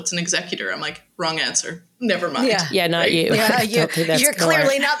was like, what's an executor? I'm like, wrong answer. Never mind. Yeah, not right? you. Yeah, you're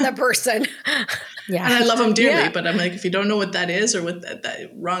clearly not the person. Yeah. And I love him dearly, but I'm like, if you don't know what that is or what that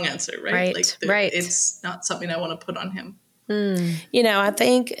wrong answer, right? Right. It's not something I want to put on him. I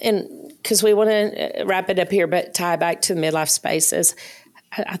think, and because we want to wrap it up here, but tie back to the midlife spaces,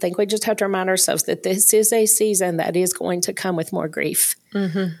 I think we just have to remind ourselves that this is a season that is going to come with more grief.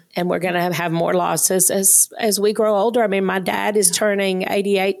 And we're going to have more losses as we grow older. I mean, my dad is turning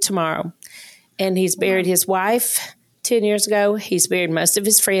 88 tomorrow, and he's buried his wife 10 years ago. He's buried most of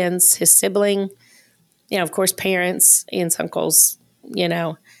his friends, his sibling, of course, parents, aunts, uncles,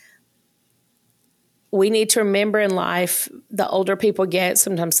 We need to remember in life, the older people get,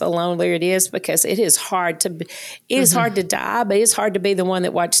 sometimes the lonelier it is, because it is hard to die, but it's hard to be the one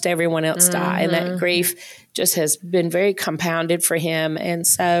that watched everyone else die. And that grief just has been very compounded for him. And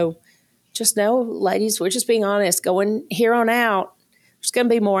so just know, ladies, we're just being honest, going here on out, there's going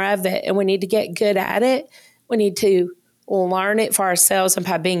to be more of it. And we need to get good at it. We need to learn it for ourselves. And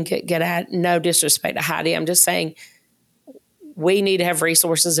by being good at it, no disrespect to Heidi, I'm just saying we need to have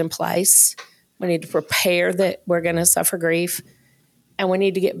resources in place. We need to prepare that we're going to suffer grief, and we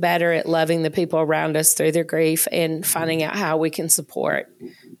need to get better at loving the people around us through their grief and finding out how we can support.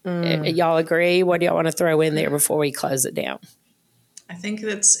 Y'all agree? What do y'all want to throw in there before we close it down? I think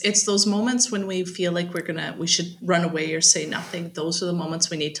it's those moments when we feel like we should run away or say nothing. Those are the moments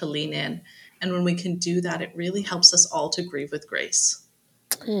we need to lean in. And when we can do that, it really helps us all to grieve with grace.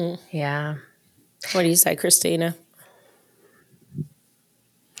 Yeah. What do you say, Christina?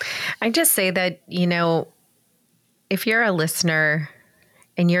 I just say that, if you're a listener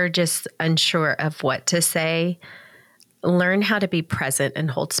and you're just unsure of what to say, learn how to be present and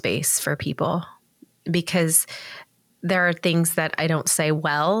hold space for people, because there are things that I don't say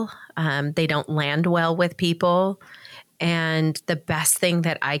well. They don't land well with people. And the best thing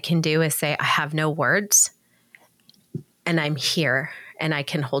that I can do is say, I have no words and I'm here and I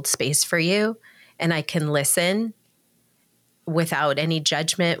can hold space for you and I can listen without any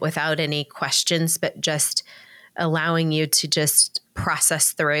judgment, without any questions, but just allowing you to just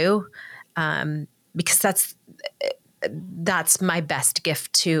process through. Because that's my best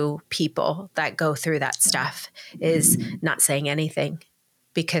gift to people that go through that stuff, is not saying anything,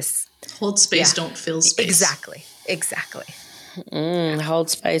 because hold space, don't fill space. Exactly. Hold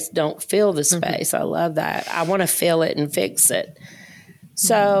space, don't fill the space. I love that. I want to fill it and fix it.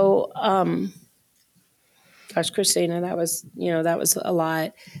 So, gosh, Christina, that was a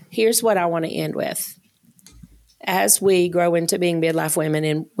lot. Here's what I want to end with. As we grow into being midlife women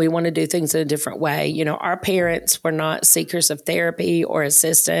and we want to do things in a different way, our parents were not seekers of therapy or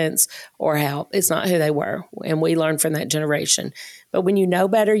assistance or help. It's not who they were. And we learned from that generation. But when you know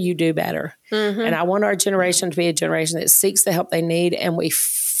better, you do better. And I want our generation to be a generation that seeks the help they need. And one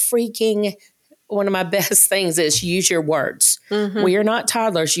of my best things is use your words. We are not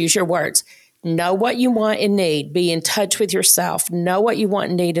toddlers. Use your words. Know what you want and need. Be in touch with yourself. Know what you want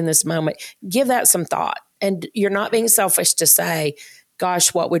and need in this moment. Give that some thought. And you're not being selfish to say,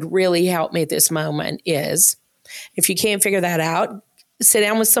 gosh, what would really help me at this moment is, if you can't figure that out, sit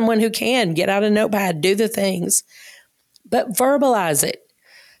down with someone who can. Get out a notepad. Do the things. But verbalize it.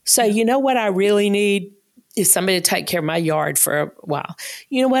 So you know what I really need is somebody to take care of my yard for a while.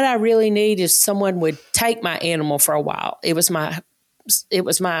 You know what I really need is someone would take my animal for a while. It was my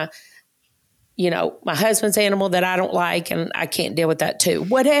my husband's animal that I don't like, and I can't deal with that too.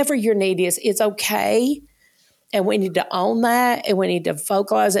 Whatever your need is, it's okay. And we need to own that, and we need to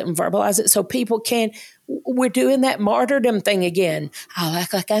vocalize it and verbalize it so people we're doing that martyrdom thing again. I'll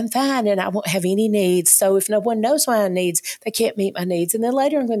act like I'm fine and I won't have any needs. So if no one knows my needs, they can't meet my needs. And then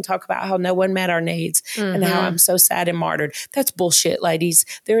later I'm going to talk about how no one met our needs and how I'm so sad and martyred. That's bullshit, ladies.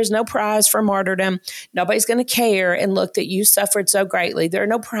 There is no prize for martyrdom. Nobody's going to care and look that you suffered so greatly. There are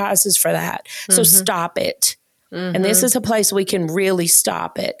no prizes for that. So stop it. And this is a place we can really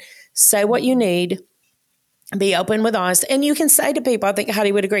stop it. Say what you need. Be open with honest. And you can say to people, I think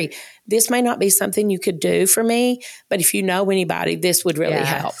Heidi would agree, this may not be something you could do for me, but if you know anybody, this would really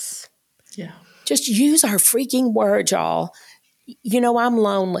help. Yeah. Just use our freaking words, y'all. I'm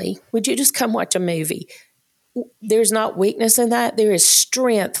lonely. Would you just come watch a movie? There's not weakness in that. There is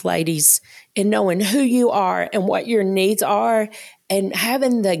strength, ladies, in knowing who you are and what your needs are and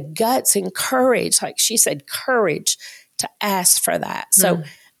having the guts and courage, like she said, courage to ask for that. So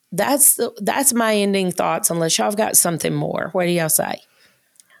that's my ending thoughts, unless y'all have got something more. What do y'all say?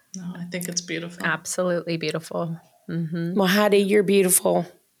 No, I think it's beautiful. Absolutely beautiful. Well, Heidi, you're beautiful.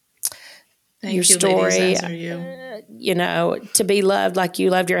 Thank your you, story, ladies, as are you. To be loved like you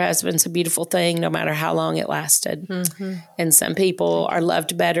loved your husband is a beautiful thing, no matter how long it lasted. And some people are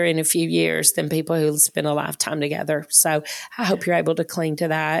loved better in a few years than people who spend a lifetime together. So I hope you're able to cling to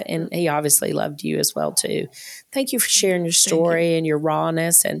that. And he obviously loved you as well, too. Thank you for sharing your story and your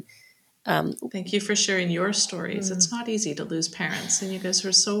rawness. And thank you for sharing your stories. It's not easy to lose parents, and you guys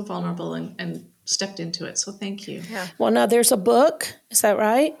were so vulnerable and stepped into it. So thank you. Yeah. Well, now there's a book. Is that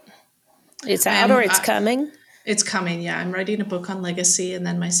right? It's out or it's coming? It's coming, yeah. I'm writing a book on legacy, and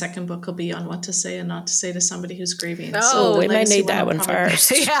then my second book will be on what to say and not to say to somebody who's grieving. So we may need that one first.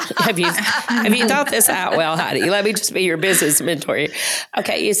 Have you thought this out well, Heidi? Let me just be your business mentor.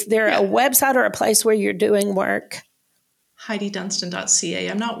 Okay, is there a website or a place where you're doing work? HeidiDunstan.ca.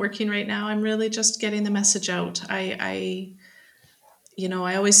 I'm not working right now. I'm really just getting the message out. I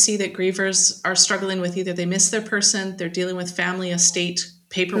always see that grievers are struggling with either they miss their person, they're dealing with family, estate,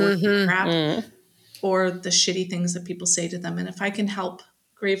 paperwork crap, or the shitty things that people say to them. And if I can help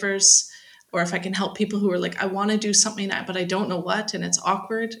grievers, or if I can help people who are like, I want to do something, but I don't know what, and it's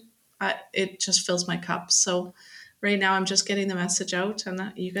awkward, it just fills my cup. So right now I'm just getting the message out,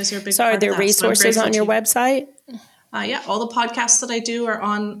 and you guys are a big part of that. So are there resources on your website? Yeah, all the podcasts that I do are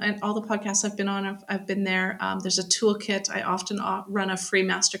on, and all the podcasts I've been on, I've been there. There's a toolkit. I often run a free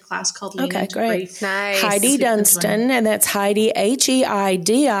masterclass called Lean into Grief. Nice. Heidi Dunstan, and that's Heidi, Heidi,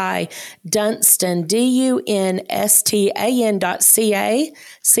 Dunstan, DUNSTAN.ca,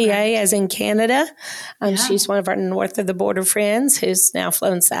 CA as in Canada. She's one of our north of the border friends who's now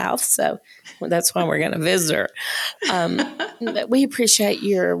flown south, so that's why we're going to visit her. We appreciate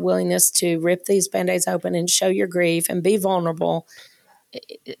your willingness to rip these Band-Aids open and show your grief and be vulnerable.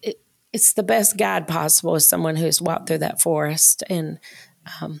 It's the best guide possible as someone who's walked through that forest. And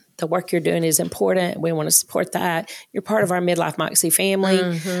The work you're doing is important. We want to support that. You're part of our Midlife Moxie family.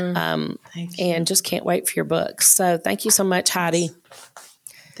 And just can't wait for your books. So thank you so much, Heidi.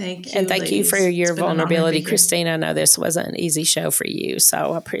 Thank you. And thank you for your vulnerability, Christina. I know this wasn't an easy show for you.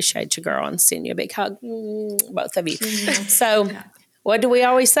 So I appreciate you, girl, and send you a big hug, both of you. So what do we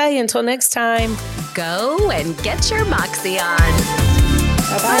always say? Until next time, go and get your Moxie on.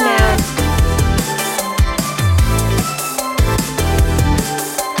 Bye-bye now.